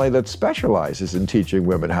here in LA that specializes in teaching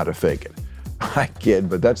women how to fake it. I kid,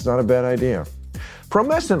 but that's not a bad idea.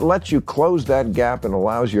 Promescent lets you close that gap and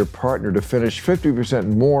allows your partner to finish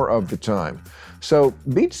 50% more of the time. So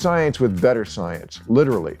beat science with better science,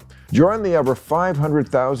 literally. Join the over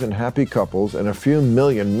 500,000 happy couples and a few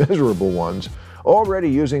million miserable ones already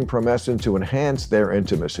using Promescent to enhance their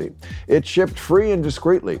intimacy. It's shipped free and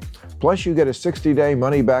discreetly. Plus, you get a 60-day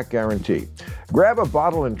money-back guarantee. Grab a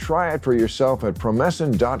bottle and try it for yourself at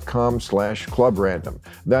promescent.com/clubrandom.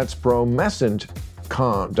 That's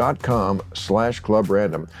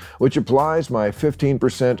promescent.com/clubrandom, which applies my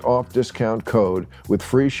 15% off discount code with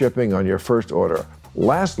free shipping on your first order.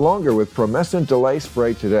 Last longer with Promescent Delay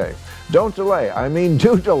Spray today. Don't delay, I mean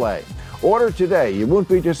do delay. Order today. You won't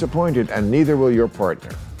be disappointed, and neither will your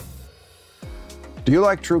partner. Do you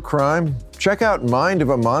like true crime? Check out Mind of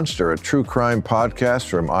a Monster, a true crime podcast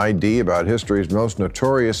from ID about history's most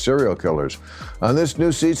notorious serial killers. On this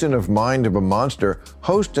new season of Mind of a Monster,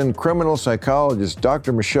 host and criminal psychologist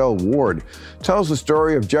Dr. Michelle Ward tells the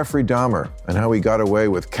story of Jeffrey Dahmer and how he got away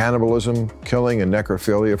with cannibalism, killing, and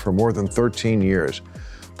necrophilia for more than 13 years.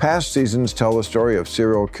 Past seasons tell the story of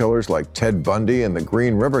serial killers like Ted Bundy and the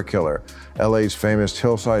Green River Killer, LA's famous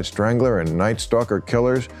Hillside Strangler and Night Stalker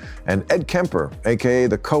killers, and Ed Kemper, aka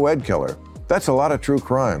the Co-Ed Killer. That's a lot of true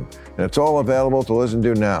crime, and it's all available to listen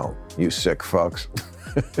to now, you sick fucks.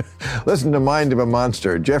 Listen to Mind of a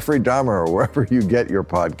Monster, Jeffrey Dahmer, or wherever you get your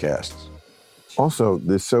podcasts. Also,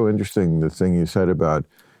 it's so interesting, the thing you said about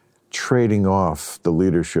trading off the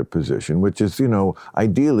leadership position, which is,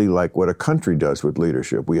 ideally like what a country does with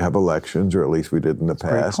leadership. We have elections, or at least we did in the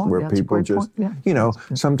past, where people just,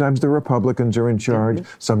 sometimes the Republicans are in charge,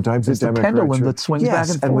 sometimes the Democrats. The pendulum that swings back and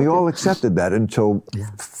forth. And we all accepted that until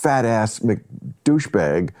fat-ass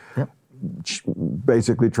douchebag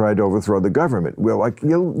basically tried to overthrow the government. We're like,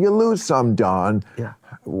 you lose some, Don. Yeah.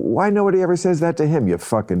 Why nobody ever says that to him, you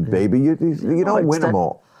fucking baby? You don't win them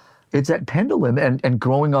all. It's that pendulum, and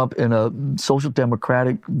growing up in a social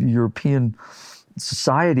democratic European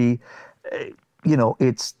society,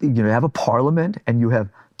 it's, you have a parliament and you have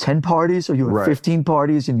 10 parties or you have 15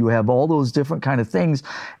 parties and you have all those different kind of things,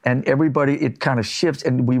 and everybody, it kind of shifts.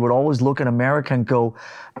 And we would always look at America and go,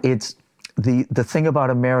 it's the thing about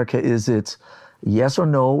America is it's yes or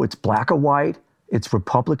no, it's black or white. It's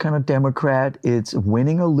Republican or Democrat. It's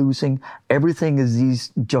winning or losing. Everything is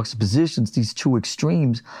these juxtapositions, these two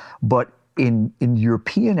extremes. But in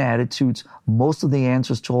European attitudes, most of the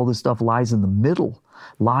answers to all this stuff lies in the middle,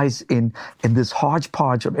 lies in this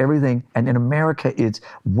hodgepodge of everything. And in America, it's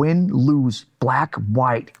win, lose, black,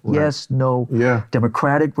 white, yes, no,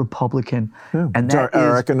 Democratic, Republican. Yeah. And that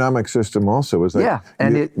our economic system also is like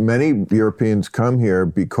many Europeans come here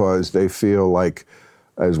because they feel like,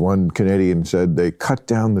 as one Canadian said, they cut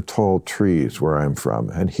down the tall trees where I'm from.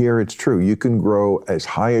 And here it's true. You can grow as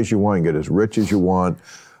high as you want, get as rich as you want.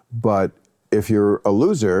 But if you're a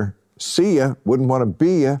loser, see ya, wouldn't want to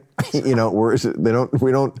be ya. Whereas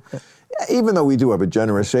we don't, even though we do have a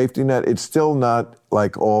generous safety net, it's still not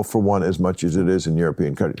like all for one as much as it is in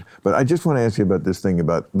European countries. But I just want to ask you about this thing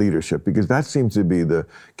about leadership, because that seems to be the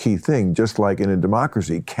key thing. Just like in a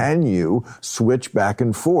democracy, can you switch back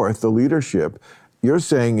and forth the leadership you're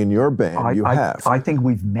saying in your band you have. I think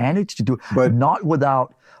we've managed to do it, but not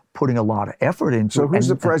without putting a lot of effort into it. So who's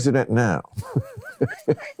the president now?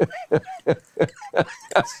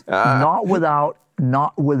 Not without,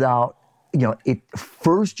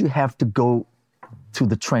 first you have to go to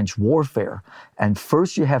the trench warfare. And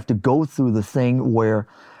first you have to go through the thing where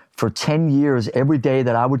for 10 years, every day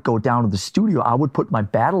that I would go down to the studio, I would put my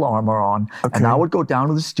battle armor on, and I would go down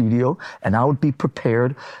to the studio, and I would be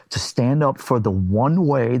prepared to stand up for the one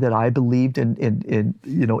way that I believed in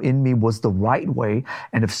me was the right way.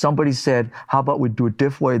 And if somebody said, how about we do it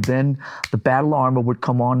this way, then the battle armor would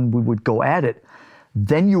come on and we would go at it.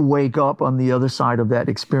 Then you wake up on the other side of that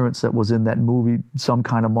experience that was in that movie, Some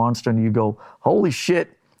Kind of Monster, and you go, holy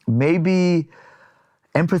shit, maybe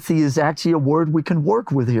empathy is actually a word we can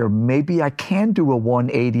work with here. Maybe I can do a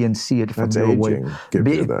 180 and see it from your way. Give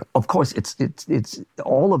you that. Of course, it's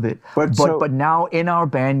all of it. But now in our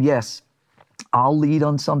band, yes, I'll lead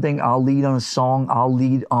on something. I'll lead on a song. I'll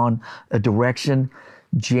lead on a direction.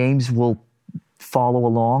 James will follow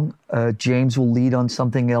along. James will lead on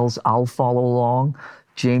something else. I'll follow along.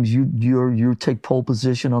 James, you take pole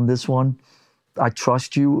position on this one. I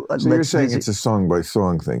trust you. So you're saying it's a song by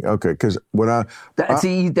song thing, okay? Because that's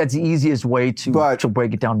the easiest way to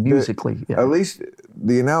break it down musically. At least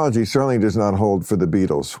the analogy certainly does not hold for the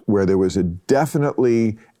Beatles, where there was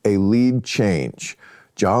definitely a lead change.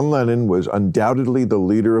 John Lennon was undoubtedly the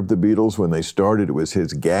leader of the Beatles when they started. It was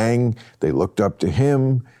his gang. They looked up to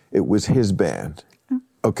him. It was his band.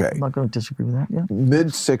 Okay. I'm not going to disagree with that. Yeah.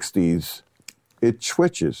 Mid-'60s, it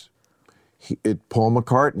switches. Paul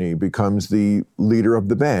McCartney becomes the leader of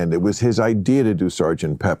the band. It was his idea to do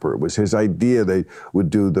Sgt. Pepper. It was his idea they would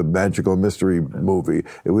do the Magical Mystery movie.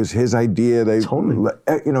 It was his idea they, John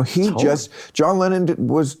Lennon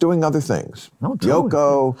was doing other things. No, totally.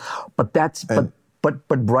 Yoko.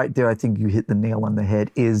 But right there, I think you hit the nail on the head,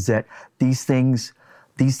 is that these things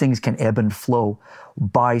can ebb and flow.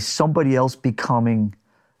 By somebody else becoming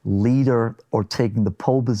leader or taking the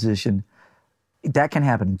pole position, that can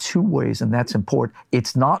happen in two ways, and that's important.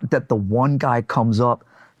 It's not that the one guy comes up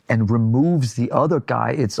and removes the other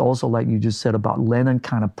guy. It's also, like you just said about Lennon,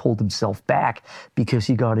 kind of pulled himself back because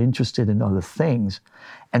he got interested in other things.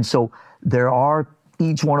 And so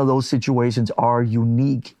each one of those situations are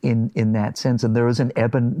unique in that sense, and there is an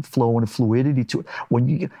ebb and flow and a fluidity to it.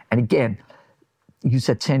 And again, you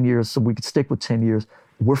said 10 years, so we could stick with 10 years.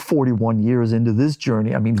 We're 41 years into this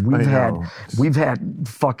journey. I mean, we've had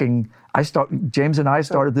fucking. James and I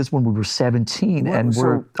started this when we were 17, and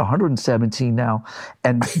we're 117 now,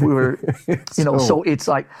 and we're, so it's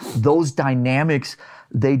like those dynamics.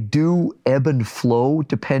 They do ebb and flow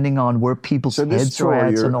depending on where people's heads are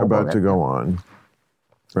at. And all about to go on,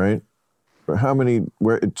 right?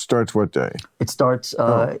 Where it starts what day? It starts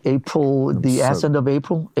April, end of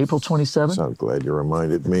April 27th. So glad you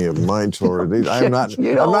reminded me of my tour. I'm not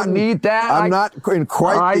need that. I'm not in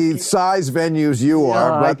quite the size venues you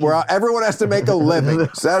are, but everyone has to make a living.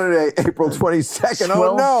 Saturday, April 22nd.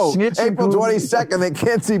 Oh no, April 22nd. They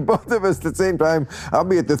can't see both of us at the same time. I'll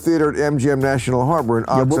be at the theater at MGM National Harbor in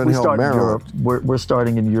Oxon Hill, Maryland. We're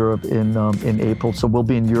starting in Europe in April, so we'll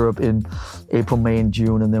be in Europe in April, May, and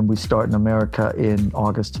June, and then we start in America in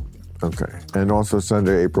August. Okay. And also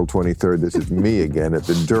Sunday, April 23rd, this is me again at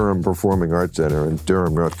the Durham Performing Arts Center in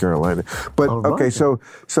Durham, North Carolina. But, okay, so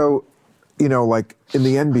like in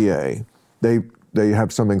the NBA, they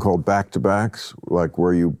have something called back-to-backs, like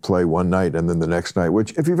where you play one night and then the next night,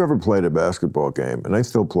 which if you've ever played a basketball game, and I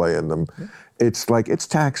still play in them, it's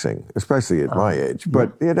taxing, especially at my age,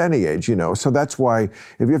 but at any age, so that's why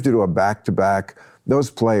if you have to do a back-to-back, those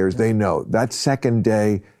players, they know that second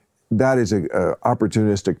day, that is a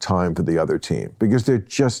opportunistic time for the other team because they're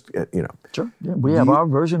just, Sure. Yeah, we have our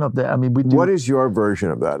version of that. I mean, we do. What is your version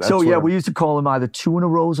of that? We used to call them either 2 in a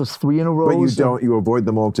row or 3 in a row. But you avoid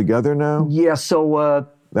them altogether now? Yeah, so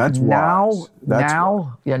that's now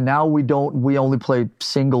we don't. We only play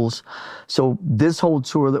singles. So this whole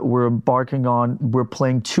tour that we're embarking on, we're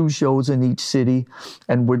playing 2 shows in each city,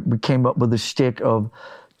 and we came up with a shtick of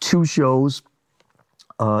 2 shows,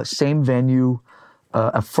 same venue,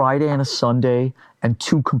 a Friday and a Sunday, and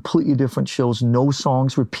 2 completely different shows. No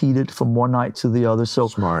songs repeated from one night to the other. So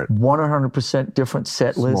smart. 100% different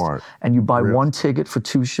set list. Smart. And you buy one ticket for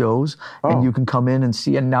 2 shows, and you can come in and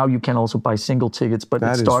see. And now you can also buy single tickets. But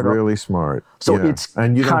that is really smart. So it's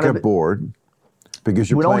and you don't get bored because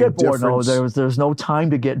you're playing different. We don't get bored. No, there's no time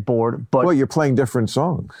to get bored. But you're playing different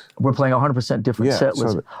songs. We're playing 100% different set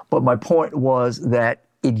lists. But my point was that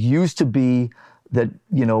it used to be that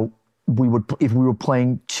if we were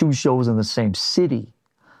playing 2 shows in the same city,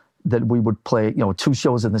 that we would play, 2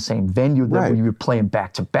 shows in the same venue that we were playing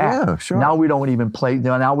back to back. Yeah, sure. Now we don't even play.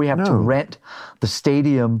 Now we have to rent the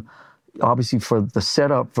stadium, obviously for the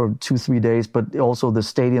setup for 2-3 days, but also the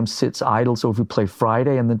stadium sits idle. So if we play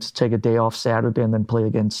Friday and then to take a day off Saturday and then play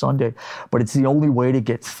again Sunday, but it's the only way to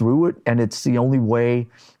get through it, and it's the only way.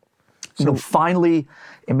 Finally,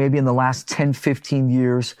 and maybe in the last 10, 15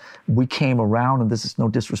 years, we came around, and this is no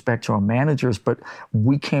disrespect to our managers, but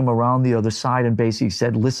we came around the other side and basically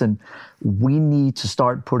said, listen, we need to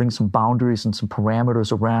start putting some boundaries and some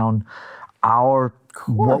parameters around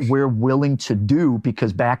what we're willing to do,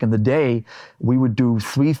 because back in the day, we would do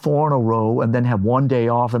 3, 4 in a row and then have 1 day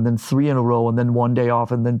off, and then 3 in a row and then 1 day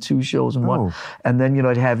off and then 2 shows and one. And then,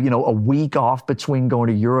 I'd have, a week off between going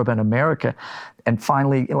to Europe and America. And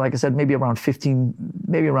finally, like I said, maybe around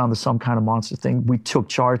the Some Kind of Monster thing, we took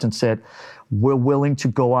charge and said, we're willing to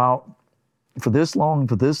go out for this long,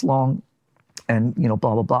 and, blah,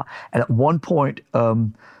 blah, blah. And at one point,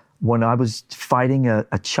 when I was fighting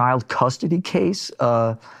a child custody case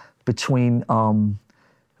between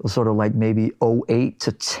sort of like maybe 08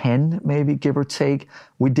 to 10, maybe, give or take,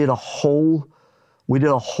 we did a whole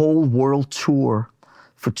world tour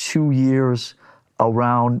for 2 years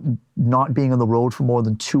around not being on the road for more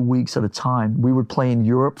than 2 weeks at a time. We would play in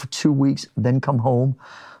Europe for 2 weeks, then come home,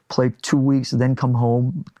 play 2 weeks, then come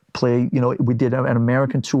home, play, we did an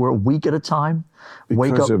American tour a week at a time.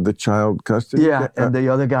 Because of the child custody? Yeah, and the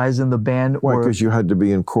other guys in the band Why, because you had to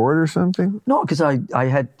be in court or something? No, because I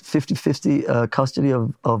had 50-50 custody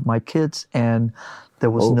of my kids, and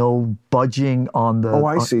there was no budging on the... Oh,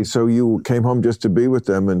 I see. So you came home just to be with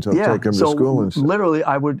them and to take them to school and stuff. Literally,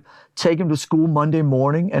 I would take them to school Monday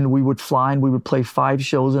morning, and we would fly, and we would play 5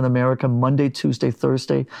 shows in America, Monday, Tuesday,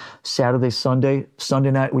 Thursday, Saturday, Sunday. Sunday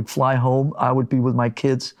night, we'd fly home. I would be with my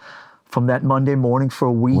kids from that Monday morning for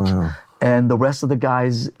a week. Wow. And the rest of the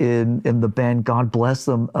guys in the band, God bless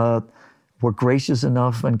them, were gracious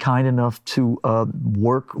enough and kind enough to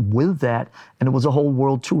work with that. And it was a whole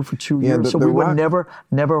world tour for 2 years. So we were never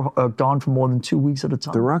gone for more than 2 weeks at a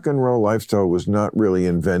time. The rock and roll lifestyle was not really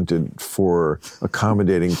invented for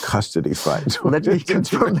accommodating custody fights. Let me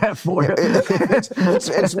confirm that for you.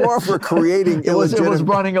 It's more for creating illegitimate... It was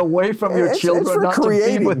running away from your children. It's for not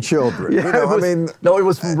creating to be with children. Yeah, No, it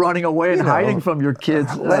was running away and hiding from your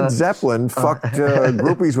kids. Led Zeppelin fucked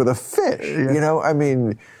groupies with a fish.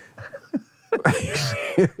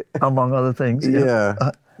 Among other things. Yeah.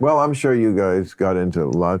 Well, I'm sure you guys got into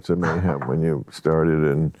lots of mayhem when you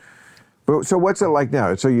started. So what's it like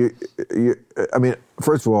now? So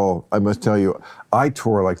first of all, I must tell you, I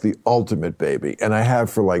tour like the ultimate baby, and I have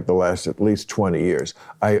for like the last at least 20 years.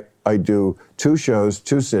 I do 2 shows,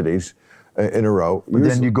 2 cities in a row. But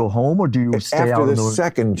then you go home, or do you stay out? After the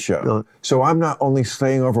second show. So I'm not only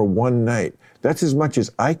staying over one night. That's as much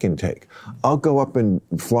as I can take. I'll go up and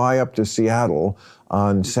fly up to Seattle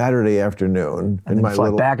on Saturday afternoon in my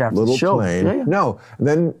little plane. Yeah. No,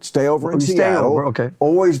 then stay over in Seattle. Okay.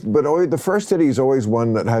 Always the first city is always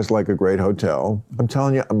one that has like a great hotel. I'm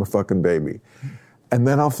telling you, I'm a fucking baby. And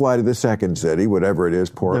then I'll fly to the second city, whatever it is,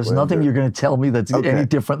 Portland. There's nothing you're going to tell me that's any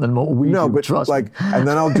different than what we do. No, but trust me. And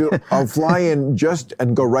then I'll fly in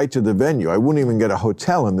and go right to the venue. I wouldn't even get a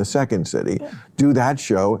hotel in the second city. Yeah. Do that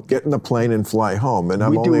show, get in the plane and fly home. And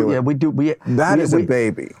that is a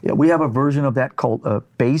baby. Yeah, we have a version of that called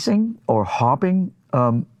basing or hopping.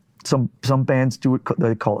 Some bands do it.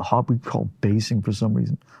 They call it hop. We call it basing for some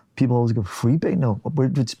reason. People always go free base. No,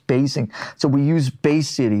 it's basing. So we use base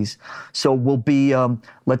cities. So we'll be,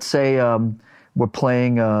 let's say we're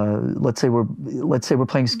playing. Let's say we're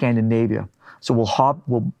playing Scandinavia. So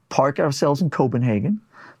we'll park ourselves in Copenhagen,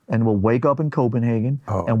 and we'll wake up in Copenhagen,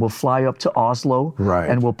 and we'll fly up to Oslo,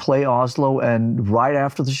 and we'll play Oslo, and right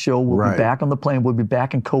after the show, we'll be back on the plane. We'll be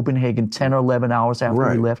back in Copenhagen 10 or 11 hours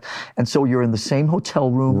after we left. And so you're in the same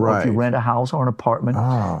hotel room, or if you rent a house or an apartment.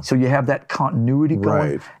 So you have that continuity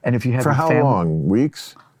going. And if you have For how long?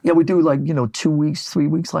 Weeks? Yeah, we do 2 weeks, 3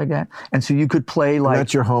 weeks like that. And so you could play like... And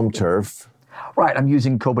that's your home turf. Right, I'm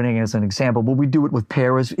using Copenhagen as an example, but we do it with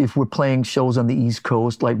Paris. If we're playing shows on the East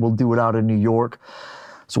Coast, like we'll do it out in New York.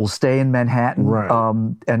 So we'll stay in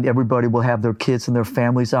Manhattan, and everybody will have their kids and their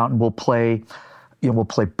families out, and we'll play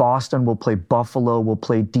Boston, we'll play Buffalo, we'll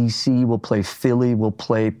play DC, we'll play Philly, we'll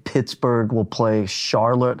play Pittsburgh, we'll play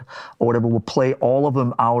Charlotte, or whatever. We'll play all of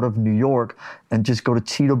them out of New York and just go to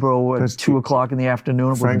Teterboro at 2 o'clock in the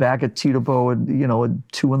afternoon. We're back at Teterboro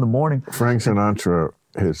at 2 in the morning. Frank Sinatra,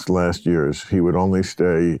 his last years, he would only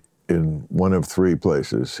stay in one of 3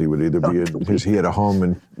 places. He would either be he had a home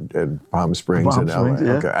in Palm Springs and LA,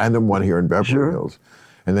 and then one here in Beverly Hills.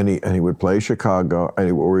 And then he would play Chicago,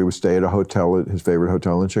 or he would stay at a hotel, at his favorite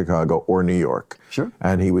hotel in Chicago, or New York. Sure.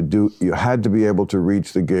 And you had to be able to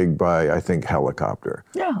reach the gig by, I think, helicopter.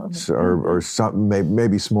 Yeah. Or something,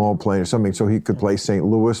 maybe small plane or something, so he could play St.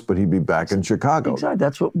 Louis, but he'd be back in Chicago. Exactly.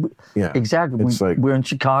 That's what. Exactly. We're in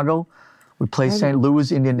Chicago. We play St.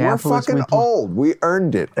 Louis, Indianapolis. We're fucking old. We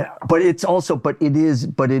earned it. But it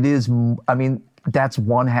is. I mean, that's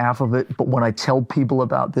one half of it. But when I tell people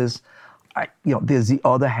about this, there's the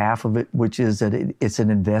other half of it, which is that it's an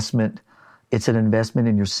investment. It's an investment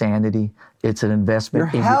in your sanity. It's an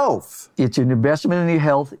investment in your health. It's an investment in your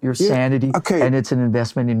health, your sanity, and it's an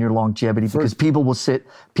investment in your longevity. Because people will sit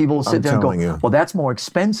there and go, well, that's more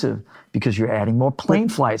expensive because you're adding more plane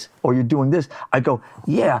flights or you're doing this. I go,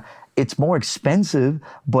 yeah, it's more expensive,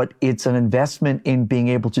 but it's an investment in being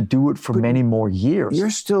able to do it for many more years. You're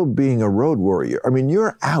still being a road warrior. I mean,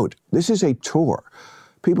 you're out. This is a tour.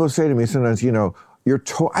 People say to me sometimes, you're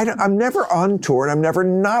tour. I'm never on tour, and I'm never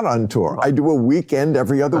not on tour. Right. I do a weekend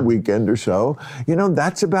every other weekend or so.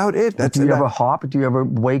 That's about it. Do you ever hop? Do you ever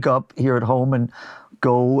wake up here at home and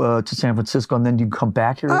go to San Francisco, and then you come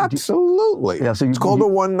back here? Absolutely. So it's called a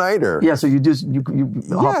one-nighter. Yeah, so you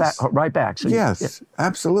hop back, right back. So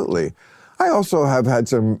absolutely. I also have had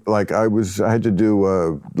some, I had to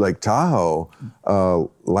do Lake Tahoe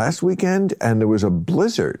last weekend, and there was a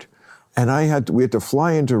blizzard. And we had to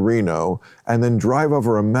fly into Reno and then drive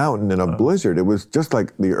over a mountain in a blizzard. It was just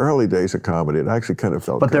like the early days of comedy. It actually kind of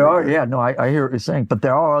felt. But there are, I hear what you're saying. But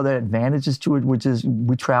there are other advantages to it, which is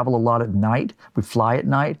we travel a lot at night. We fly at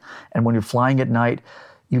night, and when you're flying at night,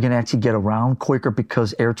 you can actually get around quicker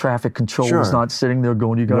because air traffic control is not sitting there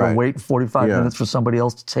going, you got to wait 45 minutes for somebody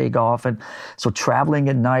else to take off. And so traveling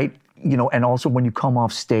at night, and also when you come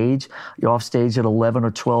off stage, you're off stage at 11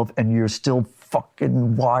 or 12, and you're still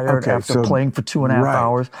fucking wired after playing for 2.5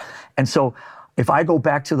 hours. And so if I go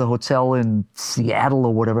back to the hotel in Seattle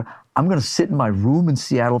or whatever, I'm going to sit in my room in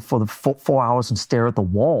Seattle for the 4 hours and stare at the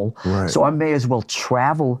wall. Right. So I may as well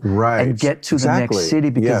travel and get to the next city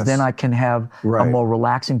because then I can have a more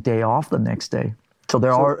relaxing day off the next day. So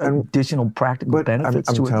there are additional practical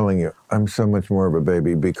benefits to it. I'm telling you, I'm so much more of a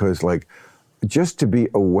baby because just to be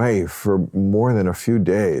away for more than a few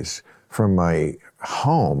days from my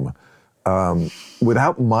home,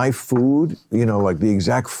 without my food, the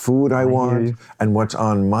exact food I want and what's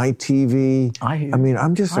on my TV. I mean,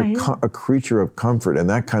 I'm just a creature of comfort and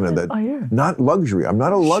that kind of not luxury. I'm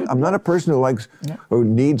not a person who likes or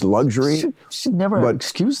needs luxury. Should never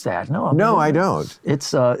excuse that. No, I don't.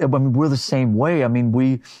 It's we're the same way. I mean,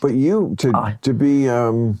 But you to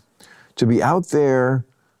be out there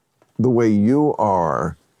the way you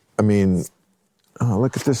are. I mean. Oh,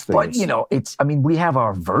 look at this thing. But, we have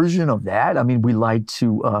our version of that. I mean, we like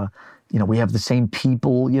to, we have the same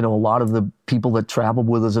people. A lot of the people that travel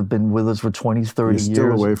with us have been with us for 20, 30 years. You're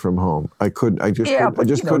still away from home. I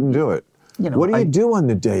just couldn't do it. What do you do on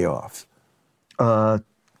the day off?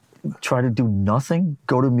 Try to do nothing.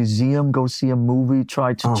 Go to a museum, go see a movie,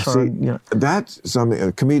 try to turn, That's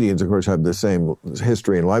something, comedians, of course, have the same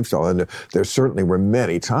history and lifestyle. And there certainly were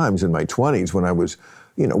many times in my 20s when I was,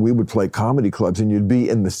 we would play comedy clubs and you'd be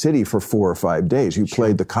in the city for 4 or 5 days. You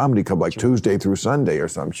played the comedy club Tuesday through Sunday or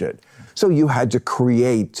some shit. So you had to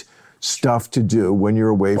create stuff to do when you're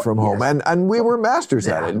away from home. And we were masters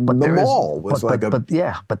at it. But the mall was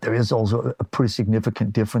but there is also a pretty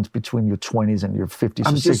significant difference between your 20s and your 50s.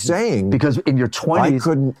 I'm just saying. Because in your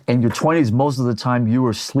 20s, most of the time you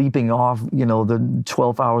were sleeping off, the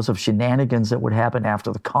 12 hours of shenanigans that would happen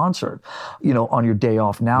after the concert, on your day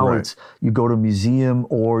off. Now it's you go to a museum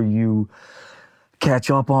or you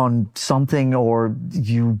catch up on something or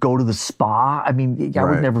you go to the spa. I mean, I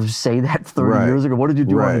would never say that 30 years ago. What did you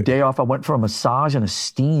do on your day off? I went for a massage and a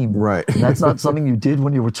steam. Right. And that's not something you did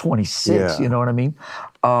when you were 26, you know what I mean?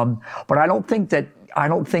 But I don't think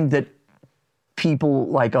that people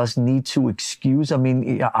like us need to excuse. I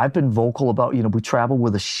mean, I've been vocal about, we travel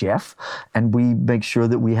with a chef and we make sure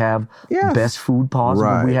that we have the best food possible.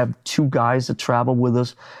 Right. We have 2 guys that travel with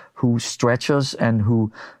us who stretch us and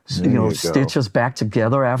who, stitch us back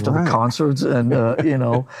together after the concerts and,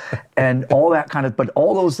 and all that kind of, but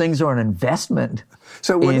all those things are an investment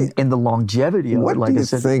in the longevity of it. What do you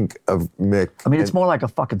think of Mick? I mean, it's more like a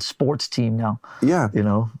fucking sports team now. Yeah.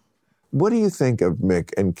 What do you think of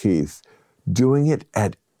Mick and Keith doing it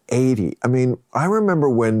at 80? I mean, I remember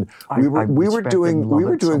when we were doing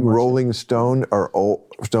Rolling Stones or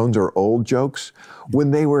old jokes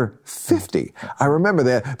when they were 50. I remember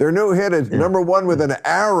that their new hit is number 1 with an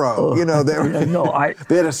arrow.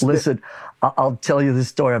 Listen. I'll tell you this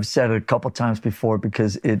story. I've said it a couple times before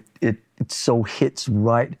because it so hits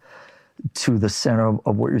right. to the center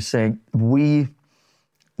of what you're saying. We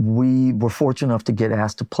were fortunate enough to get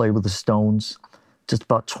asked to play with the Stones just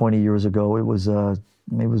about 20 years ago. It was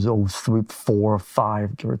maybe it was 03, 4,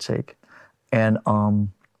 5, give or take. And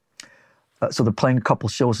so they're playing a couple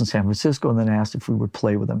shows in San Francisco and then asked if we would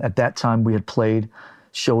play with them. At that time, we had played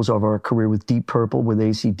shows of our career with Deep Purple, with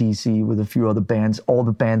AC/DC, with a few other bands, all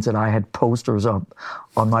the bands that I had posters up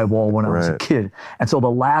on my wall when I was a kid. And so the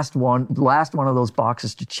last one of those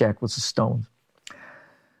boxes to check was the Stones.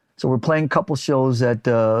 So we're playing a couple shows at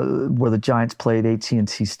where the Giants played,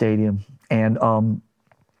 AT&T Stadium. And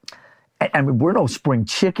I mean, we're no spring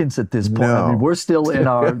chickens at this point. No. I mean, we're still in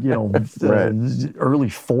our, early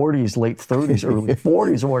 40s, late 30s, early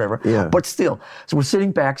 40s or whatever. Yeah. But still, so we're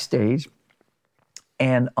sitting backstage.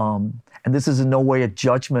 And this is in no way a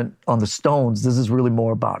judgment on the Stones. This is really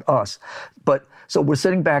more about us. But so we're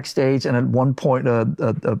sitting backstage, and at one point,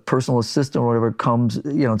 a personal assistant or whatever comes,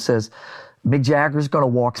 and says, Mick Jagger's going to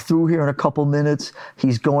walk through here in a couple minutes.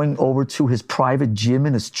 He's going over to his private gym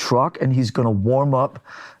in his truck, and he's going to warm up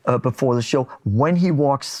before the show. When he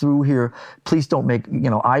walks through here, please don't make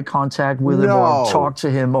eye contact with him or talk to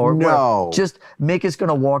him or whatever. Just Mick is going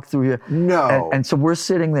to walk through here. No. And so we're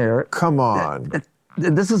sitting there. Come on.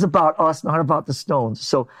 This is about us, not about the Stones.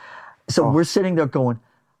 So we're sitting there going,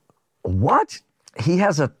 what? He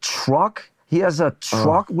has a truck? He has a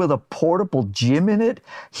truck with a portable gym in it.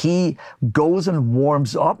 He goes and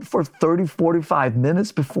warms up for 30, 45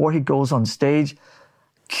 minutes before he goes on stage.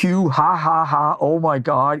 Cue, ha, ha, ha, oh my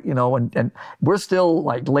God, and we're still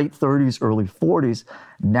like late 30s, early 40s.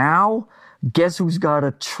 Now, guess who's got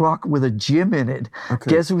a truck with a gym in it? Okay.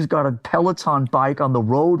 Guess who's got a Peloton bike on the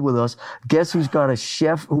road with us? Guess who's got a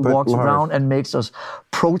chef who walks around and makes us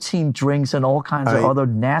protein drinks and all kinds of other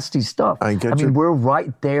nasty stuff? I mean, we're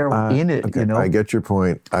right there in it, okay. I get your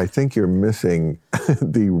point. I think you're missing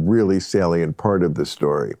the really salient part of the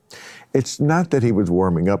story. It's not that he was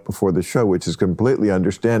warming up before the show, which is completely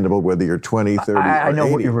understandable whether you're 20, 30, or 80. I know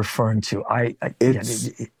what you're referring to.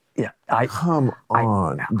 Come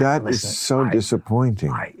on. That is so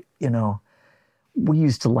disappointing. We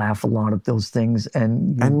used to laugh a lot at those things.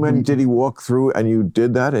 And when did he walk through and you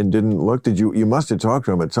did that and didn't look? You must have talked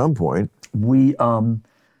to him at some point. We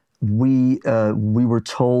were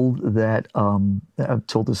told that, I've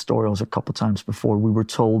told this story also a couple times before, we were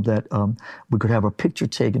told that we could have a picture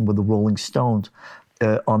taken with the Rolling Stones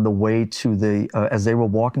on the way to as they were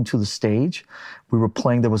walking to the stage. We were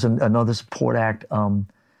playing, there was another support act,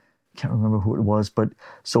 can't remember who it was, but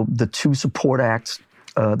so the two support acts,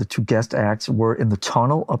 the two guest acts were in the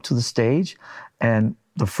tunnel up to the stage, and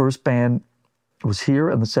the first band was here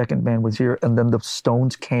and the second band was here, and then the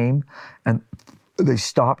Stones came and they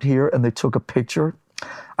stopped here and they took a picture.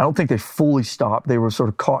 I don't think they fully stopped. They were sort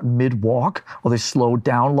of caught mid-walk, or they slowed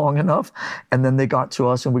down long enough, and then they got to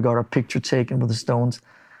us and we got our picture taken with the Stones.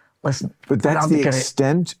 Listen, but that's the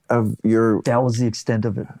extent of your... That was the extent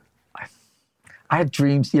of it. I had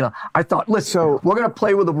dreams, I thought, listen, we're going to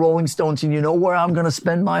play with the Rolling Stones, and you know where I'm going to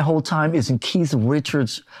spend my whole time is in Keith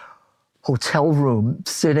Richards' hotel room,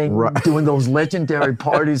 sitting, doing those legendary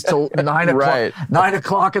parties till 9 o'clock, 9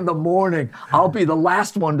 o'clock in the morning. I'll be the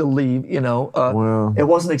last one to leave, Well, it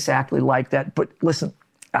wasn't exactly like that, but listen,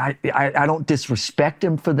 I don't disrespect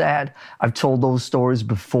him for that. I've told those stories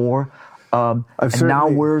before. And now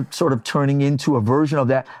we're sort of turning into a version of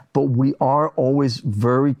that, but we are always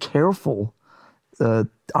very careful.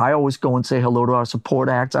 I always go and say hello to our support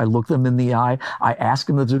acts. I look them in the eye. I ask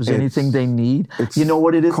them if there's anything they need. You know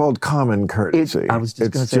what it is? It's called common courtesy. I was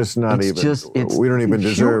just going to say, just not even. We don't even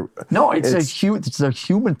deserve. No, it's a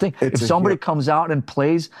human thing. If somebody comes out and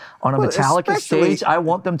plays on a Metallica stage, I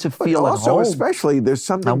want them to feel at home. Especially, there's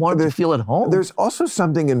something. I want them to feel at home. There's also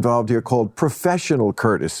something involved here called professional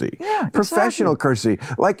courtesy. Yeah, professional courtesy.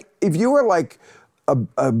 Like if you were like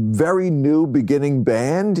a very new beginning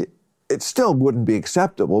band, it still wouldn't be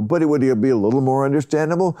acceptable, but it would be a little more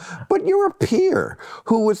understandable. But you're a peer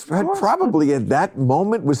who had probably at that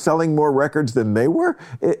moment was selling more records than they were.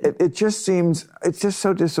 It just seems, it's just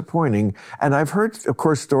so disappointing. And I've heard, of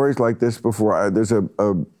course, stories like this before. There's a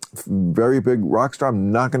very big rock star.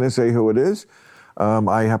 I'm not going to say who it is.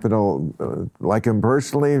 I happen to like him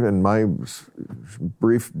personally in my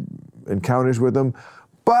brief encounters with him.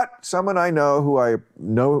 But someone I know who I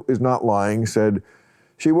know is not lying said,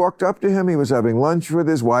 she walked up to him, he was having lunch with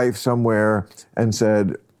his wife somewhere, and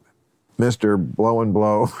said, Mr. Blow and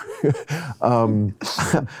Blow.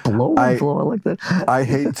 Blow and Blow, I like that. I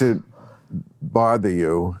hate to bother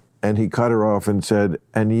you. And he cut her off and said,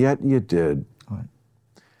 and yet you did. Right.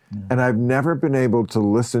 and I've never been able to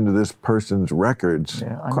listen to this person's records.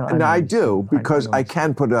 Yeah, and I do, because I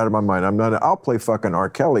can put it out of my mind. I'll play fucking R.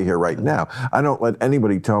 Kelly here right now. I don't let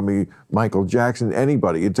anybody tell me Michael Jackson,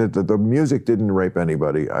 anybody. The music didn't rape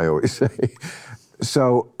anybody, I always say.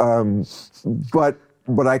 So,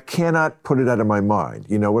 but I cannot put it out of my mind.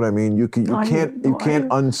 You know what I mean? I can't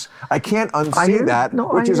unsee that,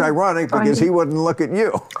 which is ironic because he wouldn't look at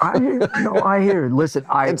you. I hear. Listen,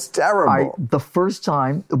 it's terrible. The first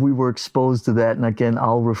time we were exposed to that, and again,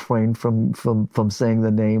 I'll refrain from saying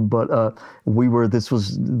the name, but this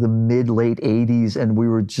was the mid-late 80s, and we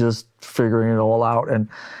were just figuring it all out and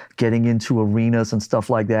getting into arenas and stuff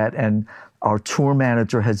like that. And our tour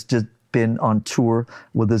manager has just been on tour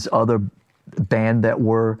with this other band that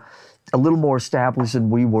were a little more established than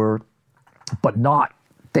we were, but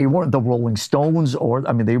they weren't the Rolling Stones,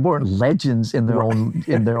 they weren't legends in their own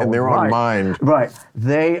mind. Right.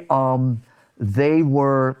 They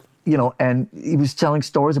were, and he was telling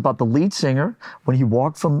stories about the lead singer when he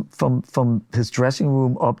walked from his dressing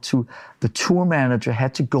room up to the tour manager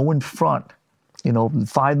had to go in front,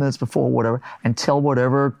 5 minutes before whatever, and tell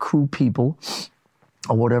whatever crew people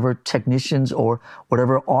or whatever technicians or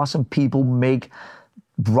whatever awesome people make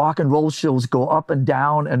rock and roll shows go up and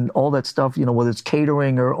down and all that stuff, whether it's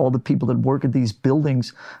catering or all the people that work at these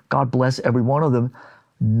buildings, God bless every one of them,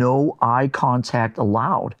 no eye contact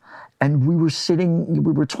allowed. And we were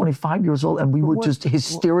 25 years old, and we were just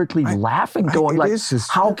hysterically laughing, going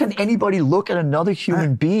how can anybody look at another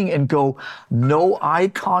human being and go, no eye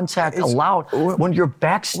contact allowed, when you're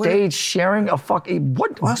backstage sharing a fucking,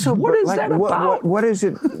 what is that about? What is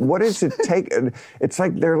it take? It's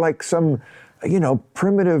like they're like some,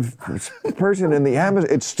 primitive person in the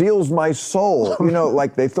Amazon. It steals my soul,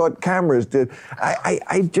 like they thought cameras did.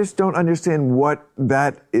 I just don't understand why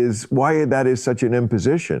that is such an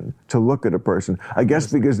imposition to look at a person. I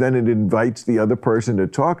guess because then it invites the other person to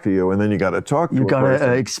talk to you, and then you got to talk to you. You got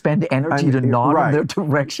to expend energy to nod in their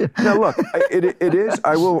direction. Now look, it is.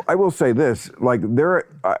 I will say this: like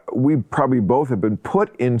we probably both have been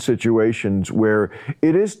put in situations where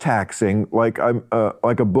it is taxing, like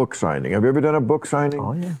a book signing. Have you ever done a book signing?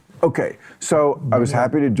 Oh yeah. Okay, so I was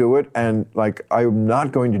happy to do it, and like I'm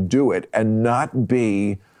not going to do it and not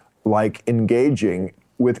be like engaging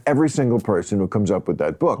with every single person who comes up with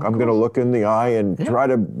that book. I'm going to look in the eye and try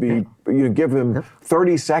to be, give them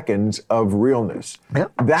 30 seconds of realness.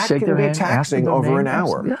 Yep. That can be taxing over an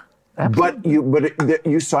hour. Yeah, absolutely. But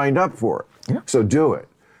you signed up for it, so do it.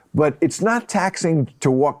 But it's not taxing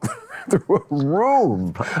to walk through a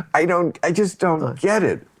room. I just don't get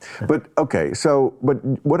it. But okay, but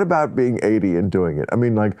what about being 80 and doing it? I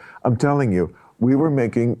mean, like, I'm telling you, we were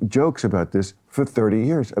making jokes about this for 30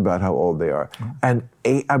 years, about how old they are. And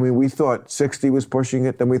we thought 60 was pushing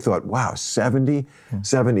it, then we thought, wow, 70,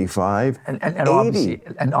 75, and 80.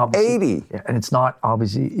 Obviously, 80. Yeah, and it's not,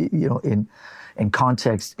 obviously, in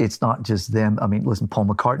context, it's not just them. I mean, listen, Paul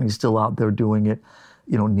McCartney's still out there doing it.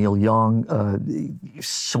 Neil Young,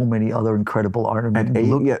 so many other incredible artists. At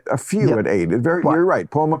 80, a few at 80. You're right.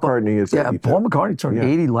 Paul McCartney is 80. Yeah, Paul McCartney turned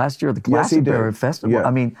 80 last year at the Glastonbury Festival. Yeah.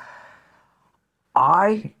 I mean,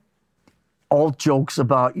 all jokes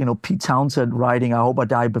about, Pete Townsend writing, I hope I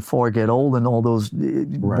die before I get old, and all those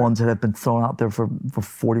ones that have been thrown out there for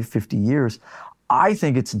 40, 50 years. I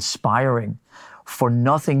think it's inspiring for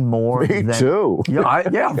nothing more than... Me too.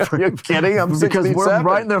 Yeah. You're kidding? I'm 67. Because we're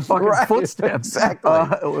right in their fucking footsteps. Exactly.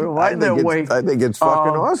 We're right in their way. I think it's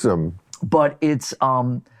fucking awesome. But it's,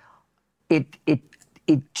 it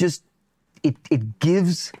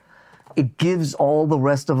gives all the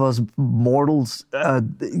rest of us mortals,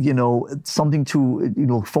 something to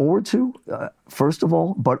look forward to, first of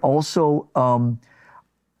all, but also, when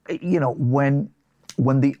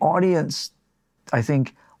the audience, I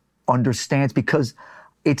think, understands, because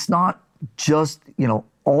it's not just,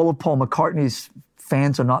 all of Paul McCartney's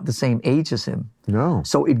fans are not the same age as him. No.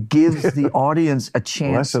 So it gives the audience a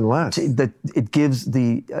chance. Less and less. It gives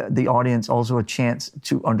the audience also a chance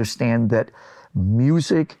to understand that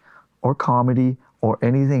music or comedy or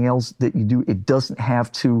anything else that you do, it doesn't have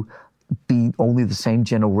to be only the same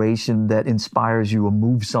generation that inspires you or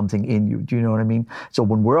moves something in you. Do you know what I mean? So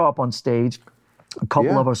when we're up on stage, a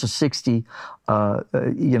couple of us are 60,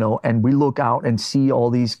 and we look out and see all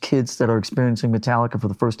these kids that are experiencing Metallica for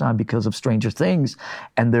the first time because of Stranger Things,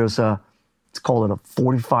 and there's let's call it a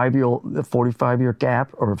 45-year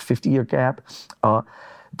gap or a 50-year gap.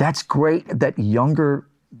 That's great that younger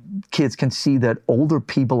kids can see that older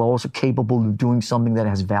people are also capable of doing something that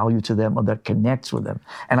has value to them or that connects with them.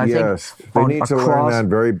 And I think they need to learn that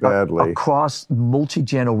very badly. Across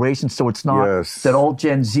multi-generations, so it's not that all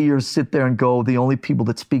Gen Zers sit there and go, the only people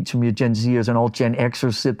that speak to me are Gen Zers, and all Gen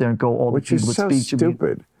Xers sit there and go, all the people that speak to me. Which is so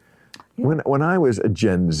stupid. When I was a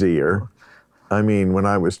Gen Zer, I mean, when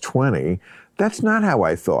I was 20, that's not how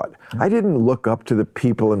I thought. I didn't look up to the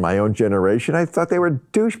people in my own generation. I thought they were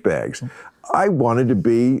douchebags. I wanted to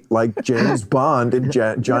be like James Bond and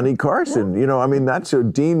Johnny Carson. You know, I mean, that's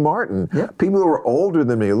Dean Martin. People who were older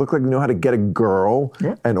than me look like they know how to get a girl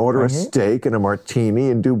and order a steak and a martini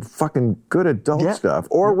and do fucking good adult stuff.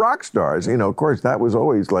 Or rock stars. You know, of course, that was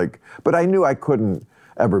always like, but I knew I couldn't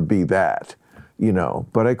ever be that, you know.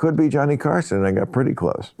 But I could be Johnny Carson, and I got pretty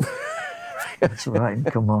close. That's right.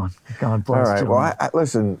 Come on. God bless you. All right. Well,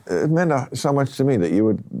 listen, it meant so much to me that you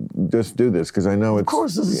would just do this, because I know it's... Of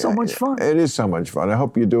course, this is so much fun. It is so much fun. I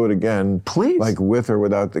hope you do it again. Please. Like with or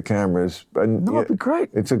without the cameras. No, it'd be great.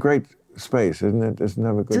 It's a great space, isn't it? Doesn't it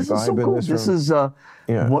have a good vibe so cool. in this room? This is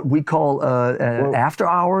what we call after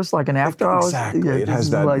hours, like an after hours. Exactly. It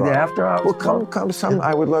has that like vibe. The after hours. Well, come some.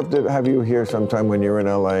 I would love to have you here sometime when you're in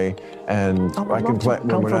LA, and I can play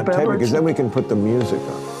when we're not taping, because then we can put the music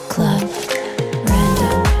on. Club.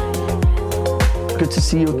 Good to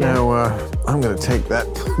see you again. Now, I'm going to take that.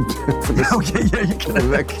 Okay, yeah, you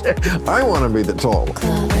can. I want to be the tall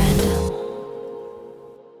one.